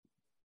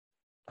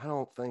I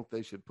don't think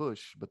they should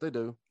push, but they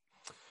do.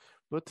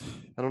 But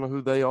I don't know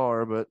who they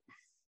are, but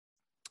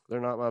they're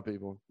not my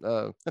people.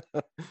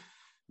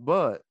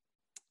 But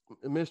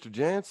Mr.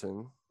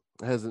 Jansen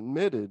has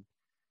admitted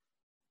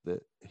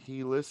that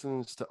he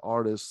listens to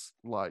artists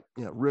like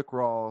Rick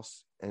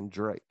Ross and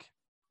Drake.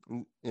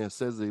 And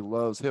says that he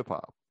loves hip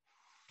hop.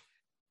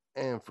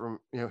 And from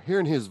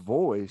hearing his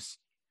voice,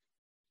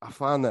 I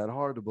find that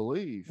hard to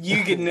believe.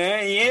 You can,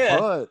 yeah,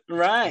 but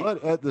right.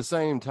 But at the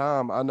same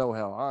time, I know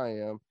how I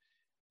am,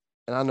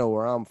 and I know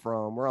where I'm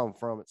from. Where I'm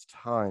from, it's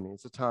tiny.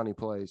 It's a tiny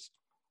place,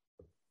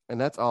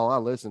 and that's all I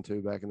listened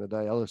to back in the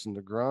day. I listened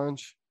to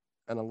grunge,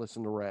 and I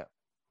listened to rap,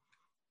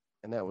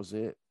 and that was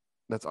it.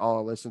 That's all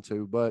I listened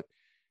to. But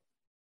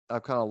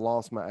I've kind of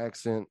lost my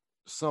accent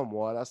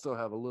somewhat. I still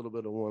have a little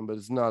bit of one, but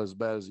it's not as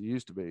bad as it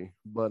used to be.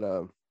 But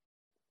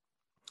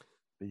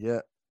yeah,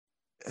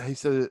 he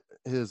said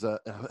his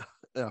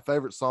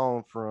favorite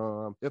song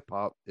from hip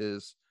hop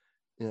is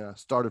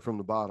Started from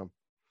the Bottom.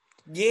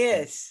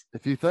 Yes.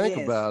 If you think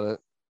about it,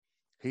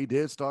 he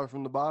did start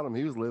from the bottom.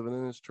 He was living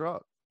in his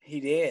truck. He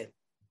did.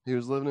 He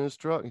was living in his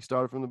truck. He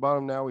started from the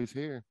bottom. Now he's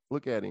here.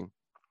 Look at him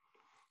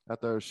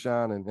out there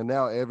shining. And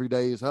now every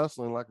day he's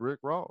hustling like Rick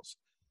Ross.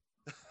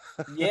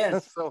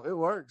 Yes. So it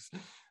works.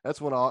 That's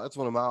one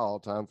of my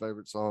all-time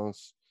favorite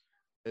songs.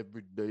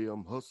 Every day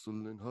I'm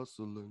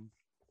hustling.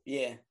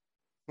 Yeah.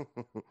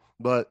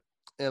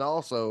 And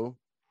also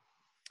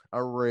I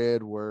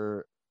read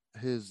where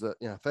his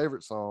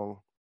favorite song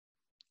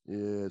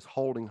is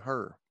Holding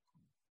Her,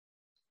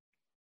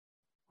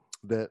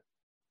 that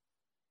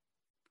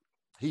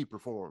he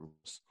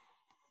performs.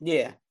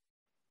 Yeah.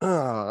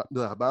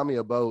 The Buy Me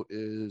a Boat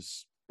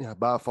is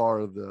by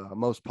far the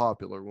most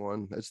popular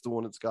one. It's the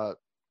one that's got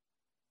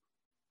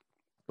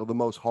the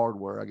most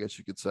hardware, I guess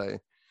you could say.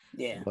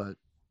 Yeah. But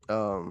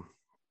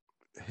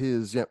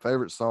his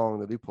favorite song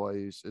that he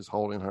plays is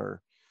Holding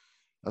Her.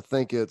 I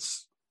think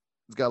it's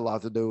got a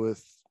lot to do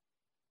with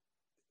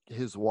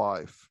his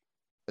wife.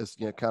 It's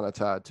kind of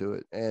tied to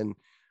it. And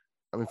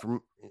I mean,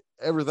 from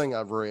everything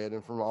I've read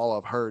and from all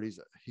I've heard,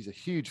 he's a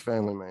huge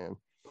family man.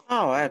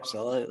 Oh,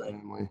 absolutely.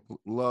 Family.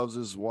 Loves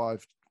his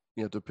wife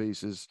to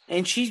pieces.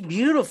 And she's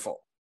beautiful.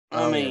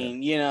 I Oh,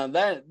 mean,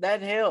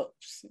 that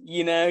helps.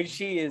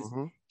 She is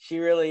Mm-hmm. She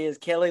really is.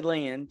 Kelly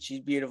Lynn, she's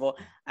beautiful.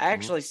 I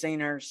actually seen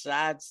her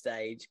side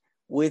stage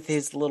with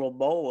his little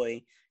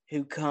boy,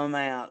 who come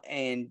out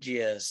and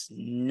just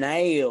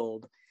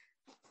nailed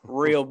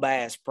Real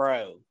Bass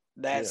Pro.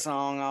 That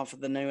song off of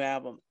the new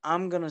album.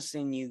 I'm going to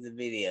send you the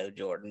video,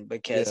 Jordan,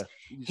 because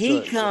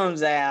he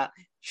comes out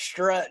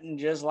strutting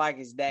just like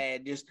his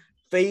dad, just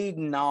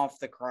feeding off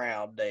the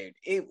crowd, dude.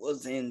 It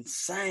was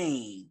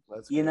insane.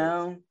 That's you great.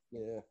 know?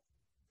 Yeah.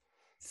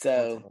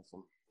 So, That's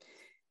awesome.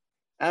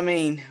 I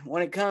mean,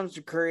 when it comes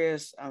to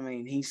Chris, I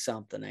mean, he's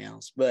something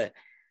else. But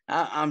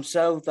I'm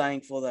so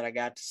thankful that I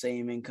got to see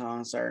him in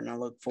concert, and I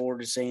look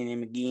forward to seeing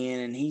him again.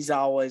 And he's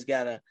always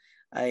got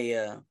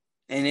an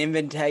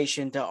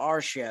invitation to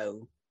our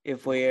show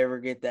if we ever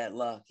get that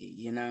lucky,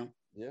 Yeah.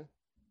 You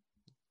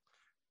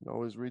can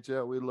always reach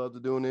out. We'd love to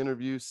do an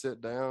interview,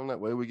 sit down.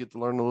 That way we get to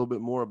learn a little bit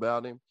more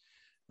about him.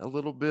 A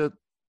little bit,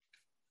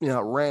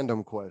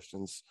 random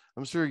questions.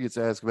 I'm sure he gets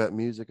asked about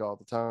music all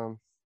the time.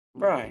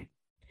 Right.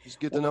 Just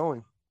get to know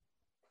him.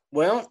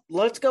 Well,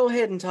 let's go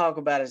ahead and talk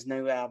about his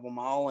new album,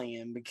 All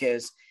In,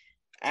 because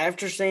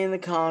after seeing the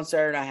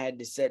concert, I had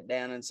to sit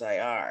down and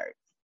say, all right,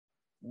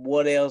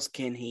 what else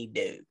can he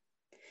do?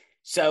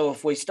 So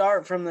if we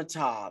start from the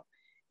top,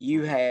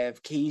 you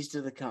have Keys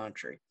to the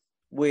Country,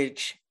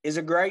 which is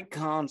a great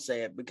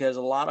concept because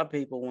a lot of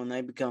people, when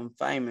they become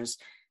famous,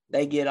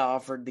 they get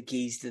offered the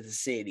keys to the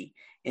city.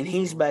 And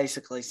he's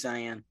basically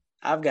saying,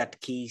 I've got the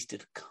keys to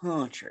the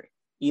country.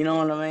 You know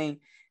what I mean?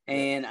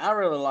 And I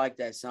really like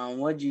that song.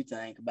 What did you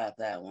think about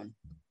that one?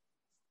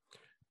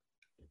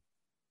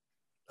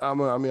 I'm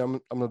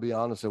gonna be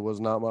honest. It was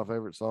not my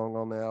favorite song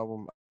on the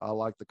album. I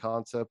like the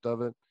concept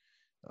of it,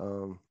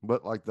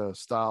 but like the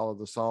style of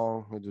the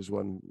song, it just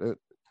wasn't. It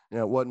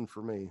wasn't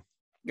for me.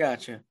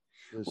 Gotcha.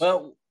 Just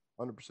well,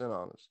 100%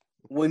 honest.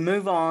 We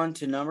move on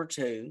to number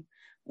 2.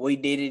 We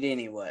Did It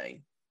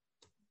Anyway.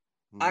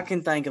 I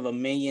can think of a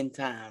million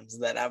times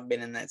that I've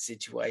been in that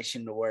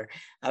situation to where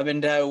I've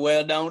been told,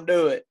 well, don't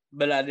do it,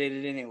 but I did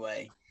it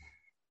anyway.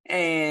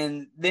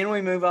 And then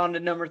we move on to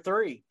number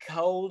 3,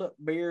 Cold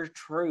Beer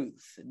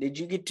Truth. Did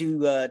you get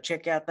to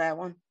check out that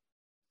one?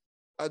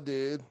 I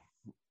did.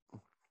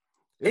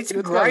 It's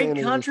a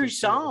great country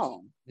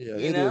song. Yeah,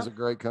 it is a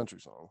great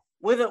country song.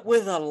 With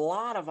a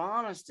lot of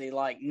honesty,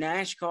 like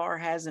NASCAR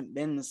hasn't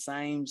been the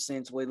same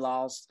since we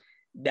lost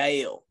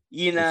Dale.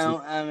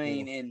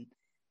 And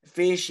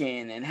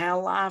fishing and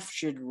how life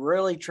should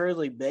really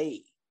truly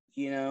be.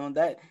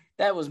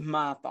 That was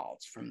my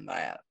thoughts from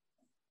that.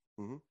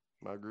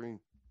 I agree.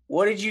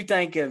 What did you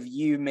think of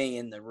You, Me,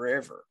 and the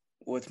River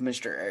with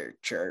Mr. Eric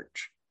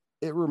Church?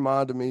 It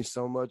reminded me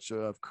so much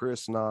of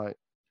Chris Knight,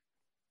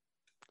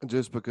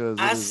 just because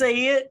I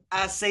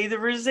see the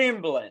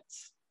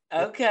resemblance.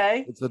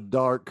 Okay. It's a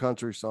dark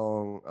country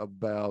song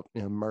about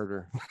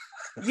murder.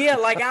 Yeah,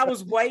 like I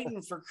was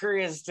waiting for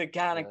Chris to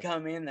kind of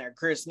come in there,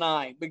 Chris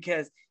Knight,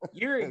 because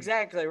you're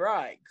exactly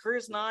right.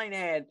 Chris Knight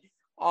had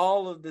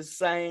all of the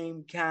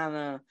same kind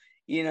of,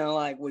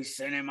 like we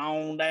sent him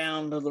on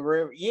down to the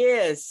river.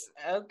 Yes.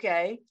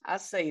 Okay. I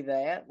see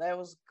that. That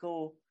was a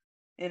cool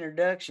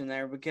introduction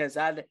there because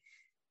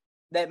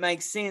that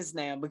makes sense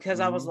now because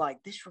I was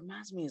like, this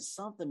reminds me of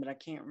something, but I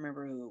can't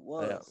remember who it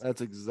was. Yeah,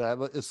 that's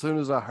exactly. As soon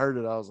as I heard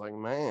it, I was like,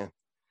 man,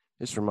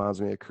 this reminds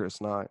me of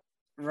Chris Knight.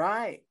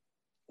 Right.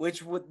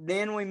 Which would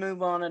then we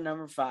move on to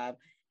number 5,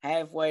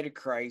 Halfway to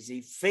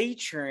Crazy,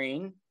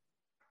 featuring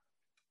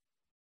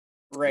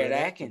Red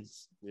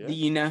Atkins. Yeah. Do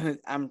you know who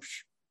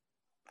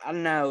I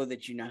know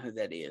that you know who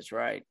that is,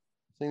 right?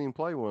 Seen him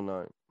play one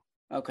night.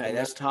 Okay,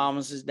 that's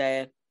Thomas's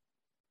dad.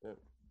 Yeah.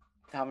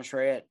 Thomas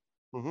Rhett.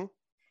 Mm-hmm.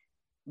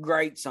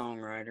 Great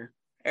songwriter.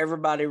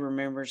 Everybody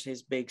remembers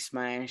his big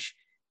smash,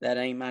 That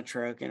Ain't My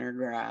Truck in Her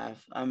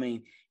Drive. I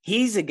mean,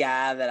 he's a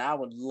guy that I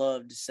would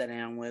love to sit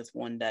down with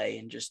one day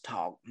and just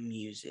talk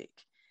music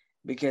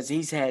because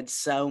he's had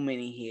so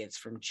many hits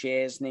from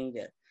Chesney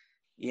to,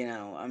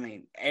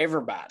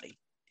 everybody.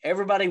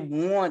 Everybody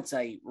wants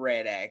a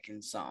Red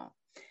Atkins song.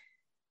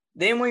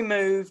 Then we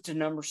move to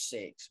number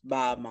 6,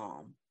 Bye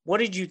Mom. What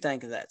did you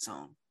think of that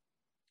song?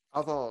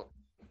 I thought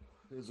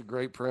it was a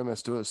great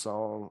premise to a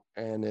song,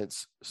 and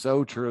it's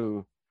so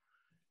true.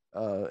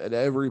 At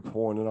every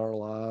point in our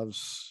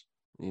lives,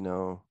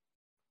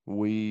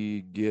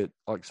 we get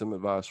like some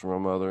advice from our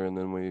mother, and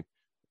then we,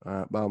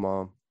 bye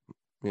mom,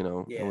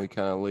 and we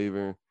kind of leave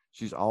her.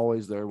 She's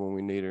always there when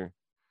we need her.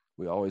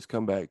 We always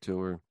come back to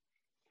her.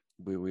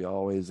 We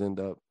always end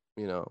up,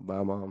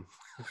 bye mom.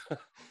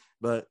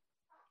 But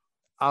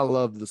I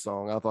loved the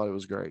song. I thought it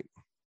was great.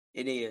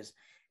 It is.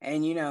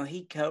 And,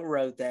 he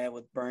co-wrote that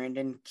with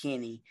Brandon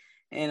Kinney.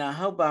 And I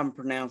hope I'm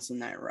pronouncing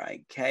that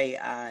right. Kinney.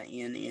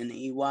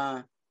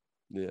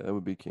 Yeah, that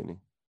would be Kenny.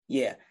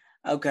 Yeah.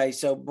 Okay,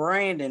 so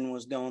Brandon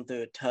was going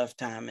through a tough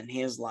time in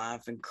his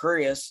life. And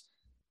Chris,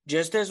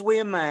 just as we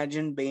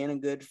imagined, being a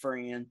good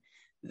friend,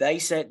 they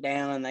sat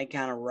down and they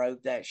kind of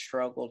wrote that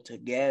struggle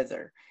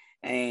together.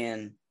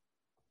 And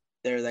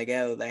there they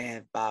go. They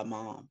have Bye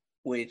Mom,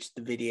 which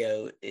the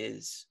video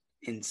is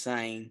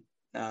insane.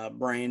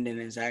 Brandon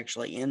is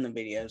actually in the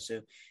video,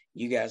 so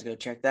you guys go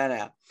check that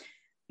out.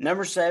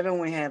 Number 7,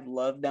 we have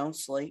Love Don't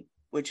Sleep,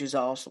 which is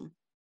awesome,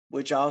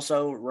 which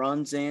also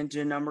runs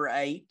into number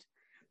 8,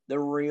 The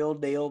Real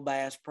Deal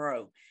Bass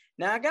Pro.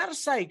 Now, I got to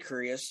say,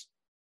 Chris,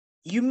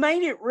 you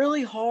made it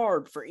really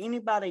hard for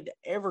anybody to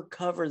ever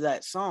cover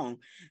that song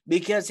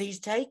because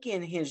he's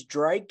taken his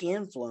Drake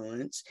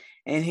influence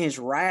and his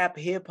rap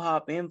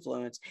hip-hop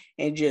influence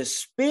and just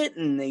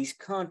spitting these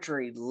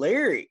country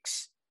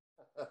lyrics.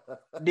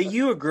 Do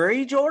you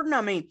agree, Jordan?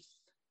 I mean,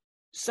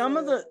 some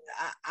of the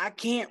I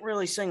can't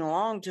really sing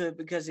along to it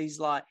because he's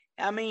like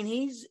almost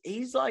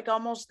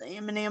the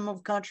Eminem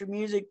of country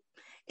music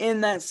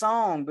in that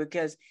song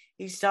because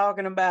he's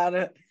talking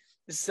about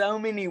so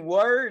many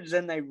words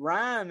and they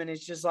rhyme and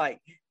it's just like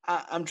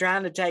I'm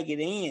trying to take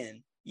it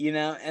in,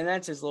 and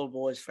that's his little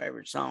boy's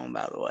favorite song,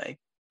 by the way.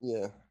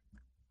 Yeah.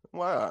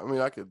 Wow. I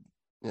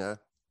mean,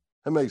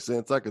 that makes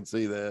sense. I could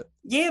see that.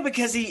 Yeah,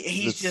 because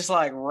he's just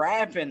like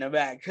rapping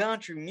about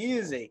country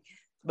music.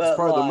 But it's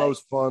probably the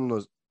most fun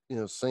was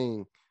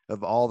sing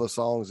of all the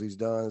songs he's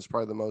done. It's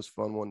probably the most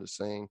fun one to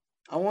sing.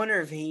 I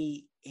wonder if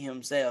he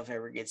himself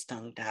ever gets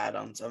tongue tied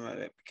on some of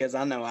it because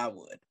I know I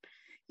would.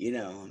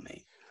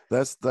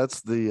 That's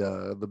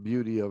the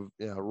beauty of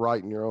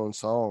writing your own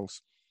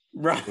songs.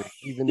 Right.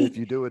 Even if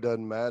you do, it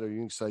doesn't matter. You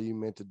can say you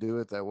meant to do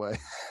it that way.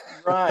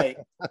 Right.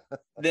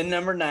 Then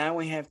number 9,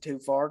 we have Too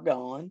Far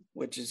Gone,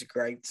 which is a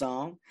great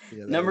song.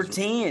 Yeah, number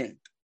 10,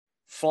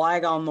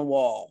 Flag on the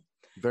Wall.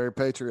 Very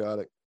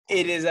patriotic.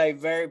 It is a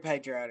very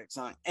patriotic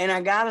song. And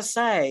I got to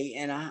say,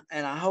 and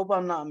I hope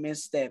I'm not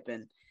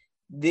misstepping,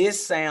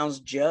 this sounds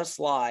just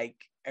like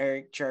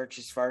Eric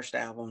Church's first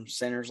album,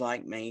 Sinners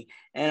Like Me.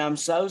 And I'm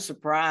so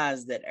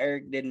surprised that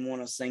Eric didn't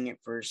want to sing it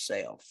for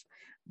himself.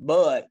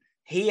 But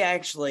he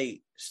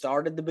actually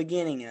started the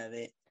beginning of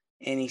it,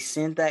 and he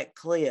sent that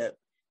clip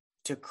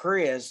to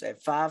Chris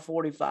at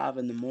 5:45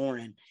 in the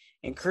morning.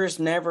 And Chris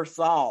never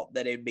thought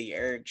that it'd be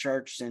Eric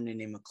Church sending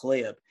him a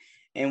clip.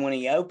 And when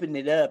he opened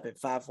it up at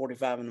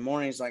 5:45 in the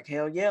morning, he's like,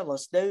 hell yeah,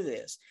 let's do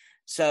this.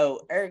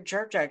 So Eric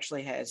Church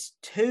actually has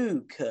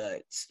 2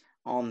 cuts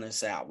on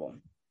this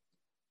album.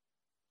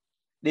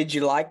 Did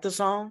you like the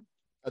song?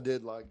 I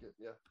did like it,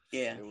 yeah.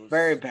 Yeah,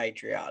 very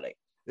patriotic.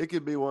 It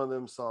could be one of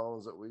them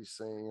songs that we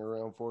sing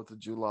around 4th of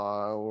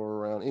July or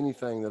around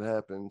anything that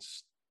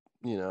happens,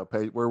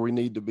 where we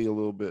need to be a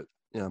little bit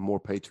more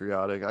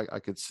patriotic. I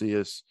could see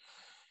us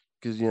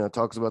because, it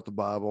talks about the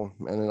Bible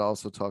and it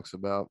also talks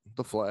about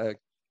the flag.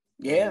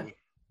 Yeah.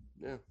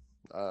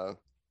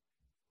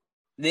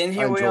 Then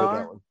here we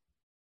are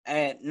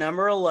at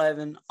number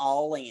 11,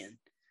 All In,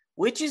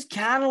 which is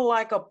kind of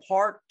like a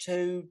part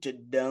 2 to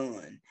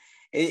Done.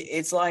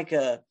 It's like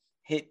a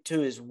hit to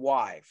his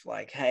wife.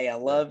 Like, hey, I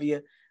love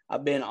you.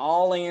 I've been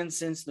all in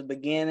since the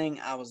beginning.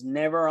 I was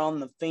never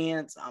on the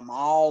fence. I'm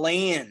all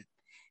in.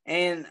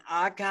 And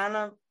I kind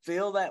of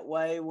feel that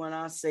way when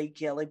I see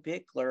Kelly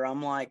Pickler.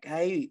 I'm like,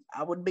 hey,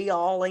 I would be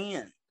all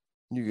in.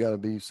 You got to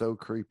be so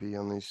creepy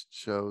on these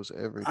shows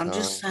every time. I'm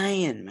just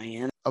saying,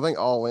 man. I think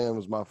All In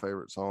was my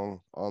favorite song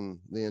on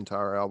the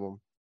entire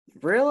album.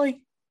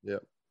 Really?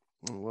 Yep,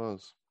 it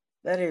was.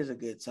 That is a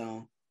good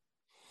song.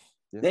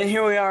 Yeah. Then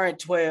here we are at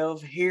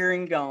 12, Here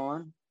and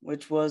Gone,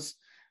 which was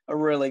a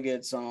really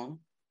good song.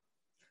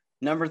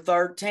 Number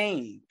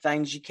 13,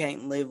 Things You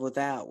Can't Live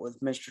Without with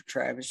Mr.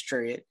 Travis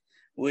Tritt,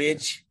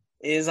 which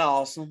is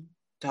awesome.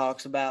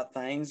 Talks about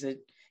things that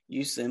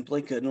you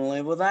simply couldn't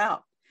live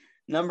without.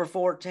 Number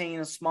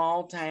 14, A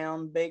Small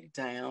Town, Big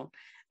Town.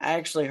 I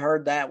actually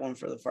heard that one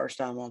for the first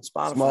time on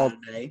Spotify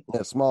today.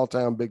 Yeah, Small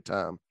Town, Big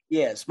Time.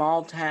 Yeah,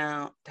 Small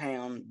Town,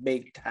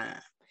 Big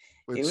Time.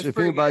 Which, if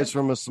anybody's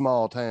from a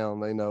small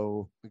town, they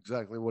know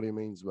exactly what he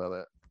means by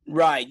that.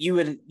 Right. You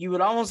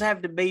would almost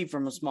have to be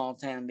from a small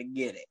town to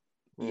get it.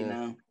 You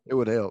know? It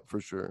would help for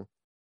sure.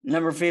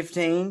 Number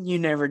 15, You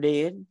Never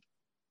Did.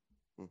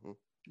 Mm-hmm.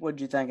 What'd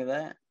you think of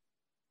that?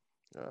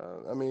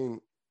 I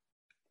mean,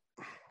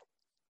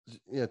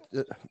 yeah,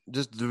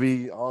 just to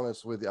be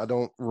honest with you, I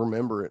don't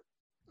remember it.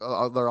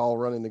 They're all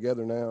running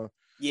together now.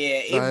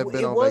 Yeah,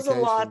 it was a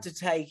lot to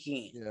take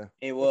in. Yeah,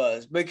 it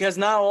was, because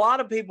not a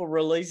lot of people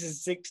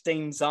releases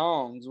 16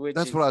 songs, which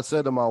that's what I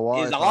said to my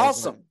wife. Is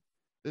awesome. Like,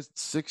 it's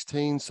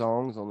 16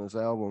 songs on this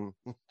album.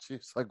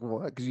 She's like,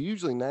 what? Because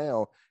usually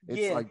now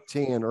it's like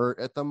 10 or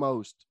at the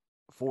most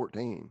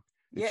 14.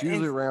 It's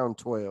usually around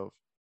 12.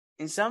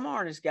 And some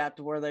artists got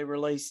to where they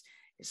release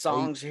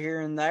songs here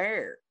and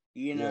there,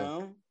 you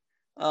know,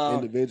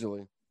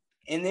 individually.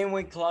 And then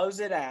we close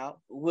it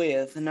out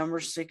with number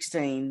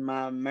 16,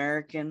 My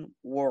American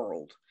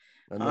World.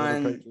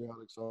 Another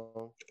patriotic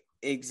song.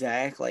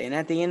 Exactly. And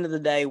at the end of the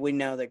day, we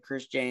know that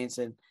Chris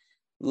Janson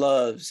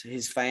loves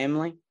his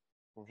family,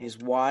 his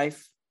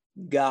wife,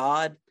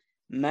 God,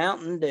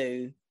 Mountain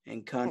Dew,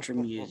 and country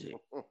music.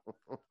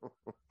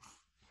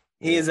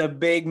 He is a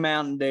big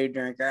Mountain Dew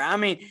drinker. I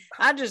mean,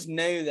 I just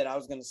knew that I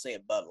was going to see a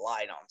Bud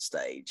Light on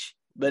stage,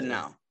 but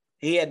no,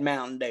 he had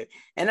Mountain Dew.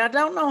 And I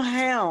don't know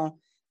how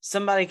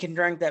somebody can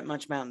drink that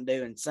much Mountain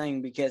Dew and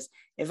sing, because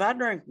if I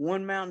drink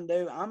one Mountain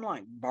Dew, I'm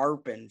like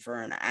burping for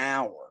an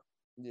hour.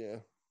 Yeah.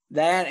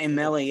 That and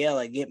Melly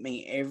Yella get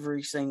me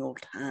every single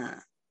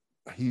time.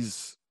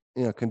 He's,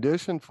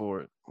 conditioned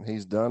for it.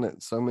 He's done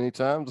it so many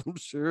times, I'm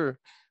sure.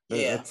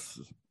 That's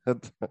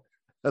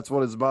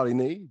what his body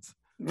needs.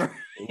 Right.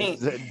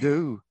 That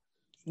do.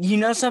 You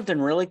know something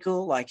really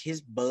cool? Like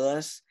his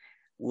bus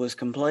was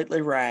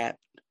completely wrapped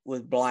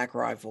with Black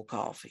Rifle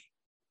coffee.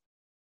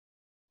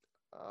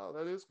 Oh,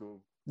 that is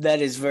cool. That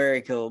is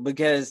very cool,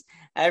 because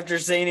after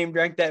seeing him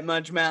drink that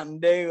much Mountain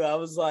Dew, I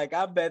was like,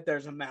 I bet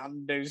there's a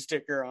Mountain Dew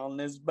sticker on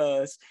this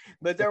bus.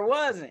 But there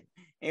wasn't.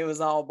 It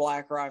was all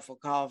Black Rifle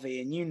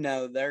coffee, and you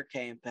know their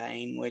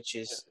campaign, which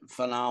is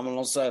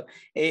phenomenal. So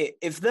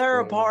if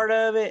they're a part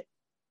of it,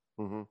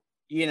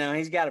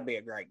 he's got to be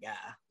a great guy.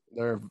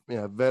 They're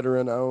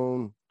veteran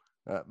owned,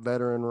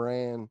 veteran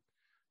ran.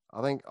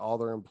 I think all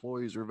their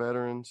employees are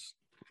veterans.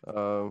 It's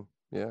a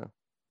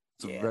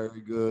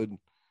very good,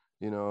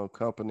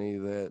 company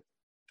that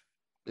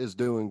is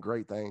doing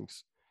great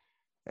things,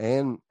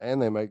 and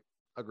they make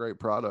a great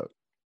product.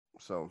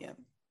 So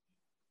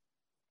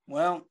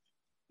well,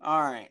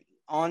 all right,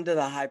 on to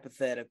the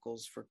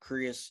hypotheticals for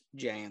Chris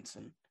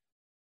Janson.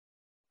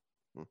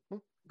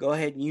 Go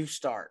ahead and you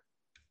start.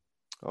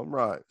 All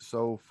right,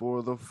 so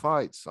for the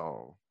fight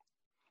song,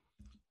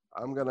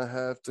 I'm gonna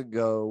have to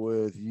go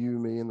with You,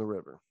 Me, and the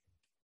River,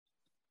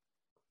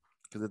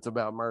 because it's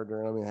about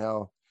murder. I mean,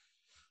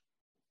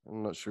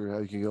 I'm not sure how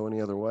you can go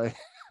any other way.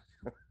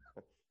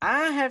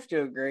 I have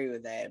to agree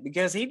with that,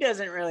 because he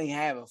doesn't really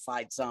have a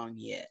fight song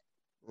yet.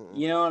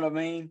 You know what I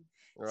mean?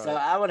 Right. So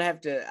I would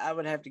have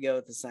to go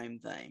with the same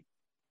thing.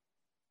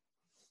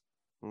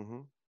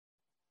 All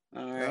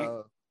right.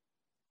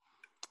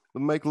 The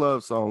Make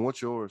Love song,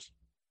 what's yours?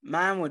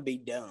 Mine would be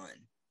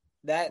Done.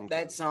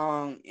 That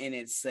song in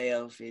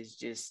itself is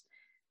just,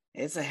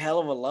 it's a hell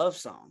of a love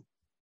song.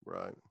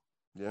 Right.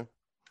 Yeah.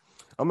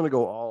 I'm gonna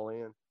go All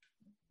In.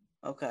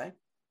 Okay.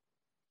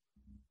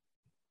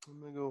 I'm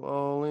gonna go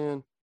All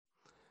In,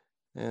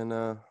 and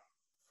I'm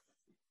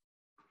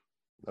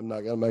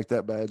not gonna make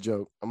that bad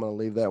joke. I'm gonna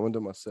leave that one to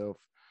myself.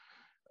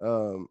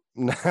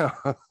 Now,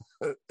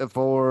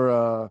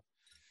 for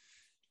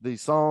the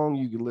song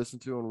you can listen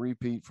to and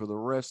repeat for the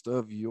rest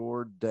of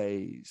your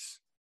days,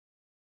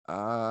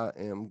 I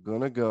am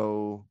gonna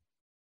go.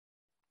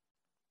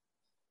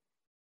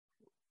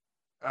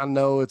 I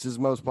know it's his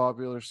most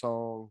popular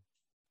song,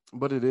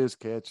 but it is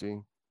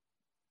catchy,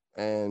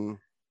 and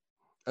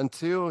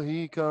until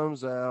he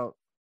comes out,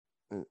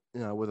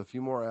 with a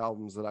few more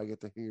albums that I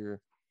get to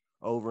hear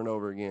over and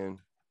over again,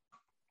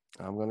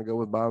 I'm going to go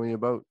with Buy Me a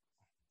Boat.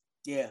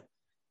 Yeah,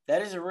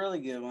 that is a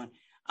really good one.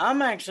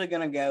 I'm actually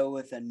going to go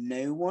with a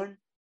new one,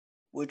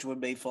 which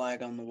would be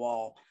Flag on the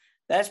Wall.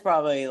 That's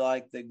probably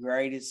like the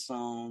greatest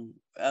song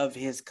of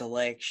his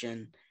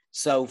collection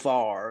so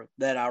far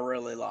that I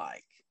really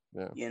like.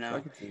 Yeah, you know,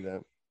 I can see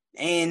that.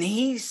 And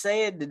he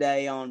said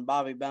today on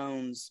Bobby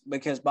Bones,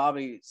 because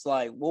Bobby's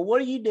like, well, what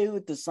do you do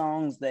with the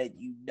songs that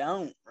you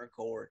don't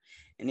record?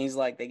 And he's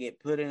like, they get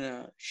put in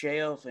a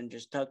shelf and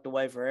just tucked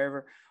away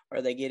forever,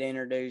 or they get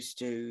introduced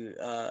to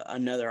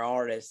another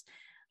artist.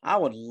 I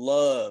would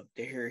love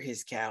to hear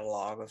his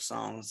catalog of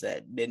songs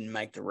that didn't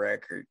make the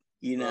record,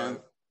 you know?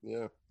 Right.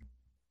 Yeah.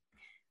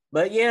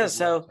 But yeah,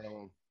 so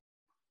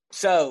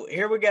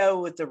here we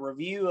go with the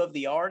review of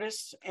the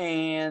artist,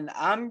 and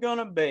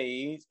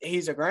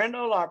he's a Grand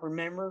Ole Opry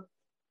member.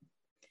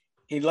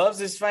 He loves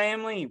his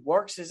family. He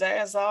works his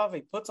ass off.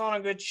 He puts on a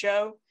good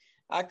show.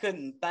 I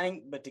couldn't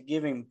think but to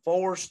give him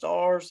 4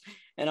 stars,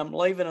 and I'm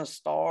leaving a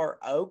star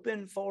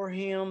open for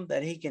him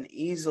that he can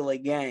easily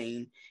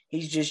gain.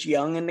 He's just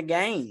young in the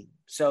game.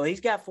 So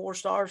he's got 4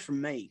 stars from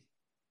me.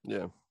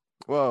 Yeah.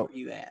 Well, where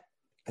you at?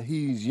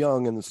 He's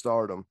young in the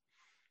stardom.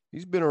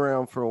 He's been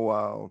around for a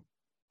while.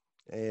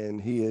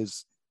 And he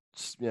is,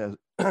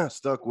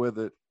 stuck with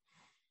it.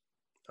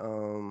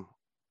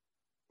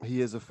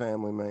 He is a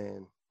family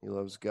man. He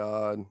loves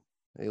God.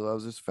 He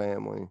loves his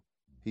family.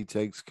 He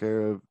takes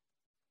care of,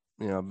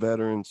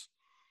 veterans.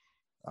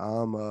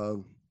 I'm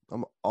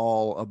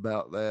all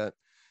about that.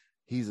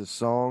 He's a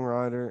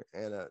songwriter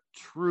and a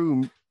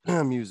true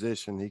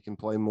musician. He can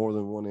play more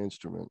than one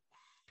instrument,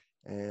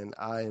 and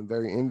I am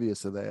very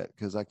envious of that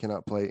because I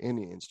cannot play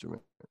any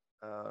instrument.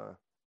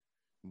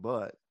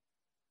 But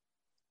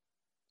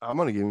I'm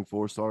going to give him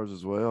 4 stars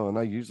as well, and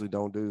I usually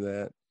don't do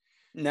that.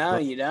 No,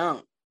 you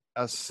don't.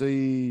 I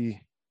see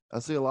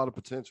a lot of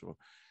potential.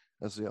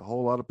 I see a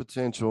whole lot of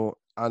potential.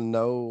 I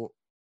know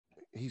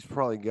he's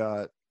probably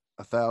got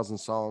 1,000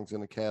 songs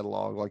in the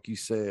catalog, like you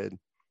said,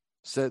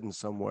 sitting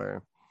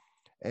somewhere.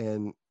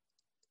 And,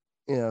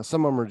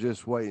 some of them are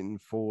just waiting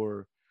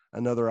for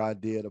another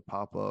idea to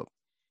pop up,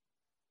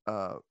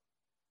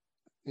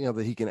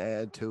 that he can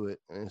add to it.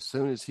 And as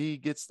soon as he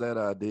gets that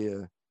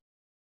idea,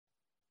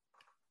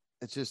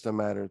 it's just a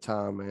matter of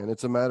time, man.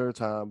 It's a matter of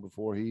time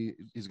before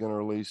he's going to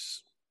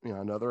release,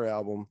 another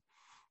album,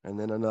 and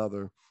then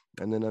another,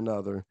 and then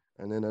another,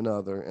 and then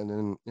another.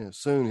 And then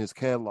soon his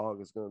catalog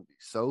is going to be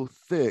so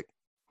thick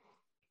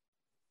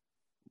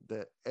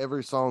that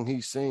every song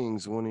he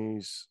sings when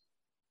he's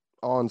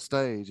on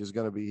stage is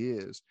going to be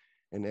his,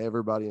 and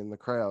everybody in the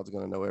crowd is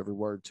going to know every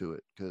word to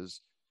it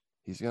because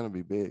he's going to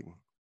be big.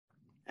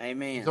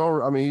 Amen.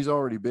 He's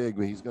already big,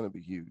 but he's going to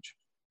be huge.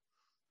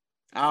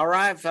 All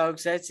right,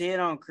 folks, that's it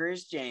on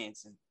Chris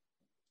Janson.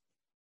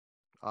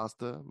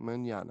 Hasta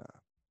mañana.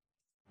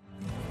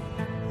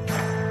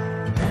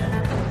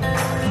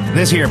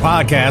 This here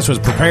podcast was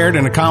prepared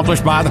and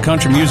accomplished by the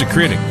Country Music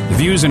Critic. The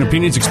views and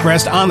opinions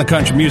expressed on the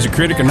Country Music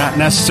Critic are not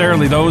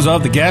necessarily those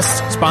of the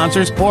guests,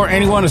 sponsors, or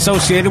anyone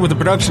associated with the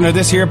production of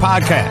this here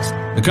podcast.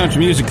 The Country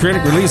Music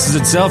Critic releases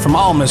itself from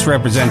all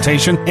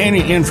misrepresentation.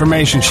 Any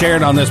information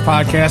shared on this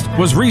podcast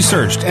was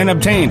researched and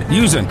obtained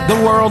using the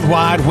World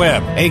Wide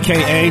Web,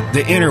 aka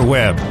the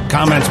interweb.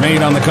 Comments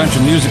made on the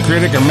Country Music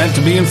Critic are meant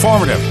to be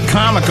informative,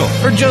 comical,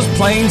 or just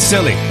plain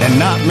silly, and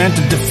not meant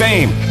to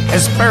defame,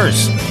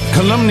 asperse,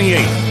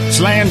 calumniate,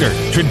 slander,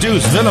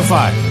 traduce,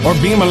 vilify, or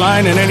be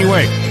malign in any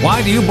way.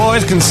 Why do you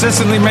boys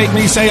consistently make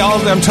me say all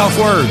of them tough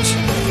words?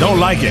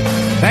 Don't like it.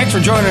 Thanks for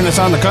joining us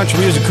on the Country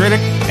Music Critic,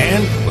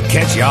 and we'll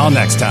catch y'all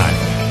next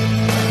time.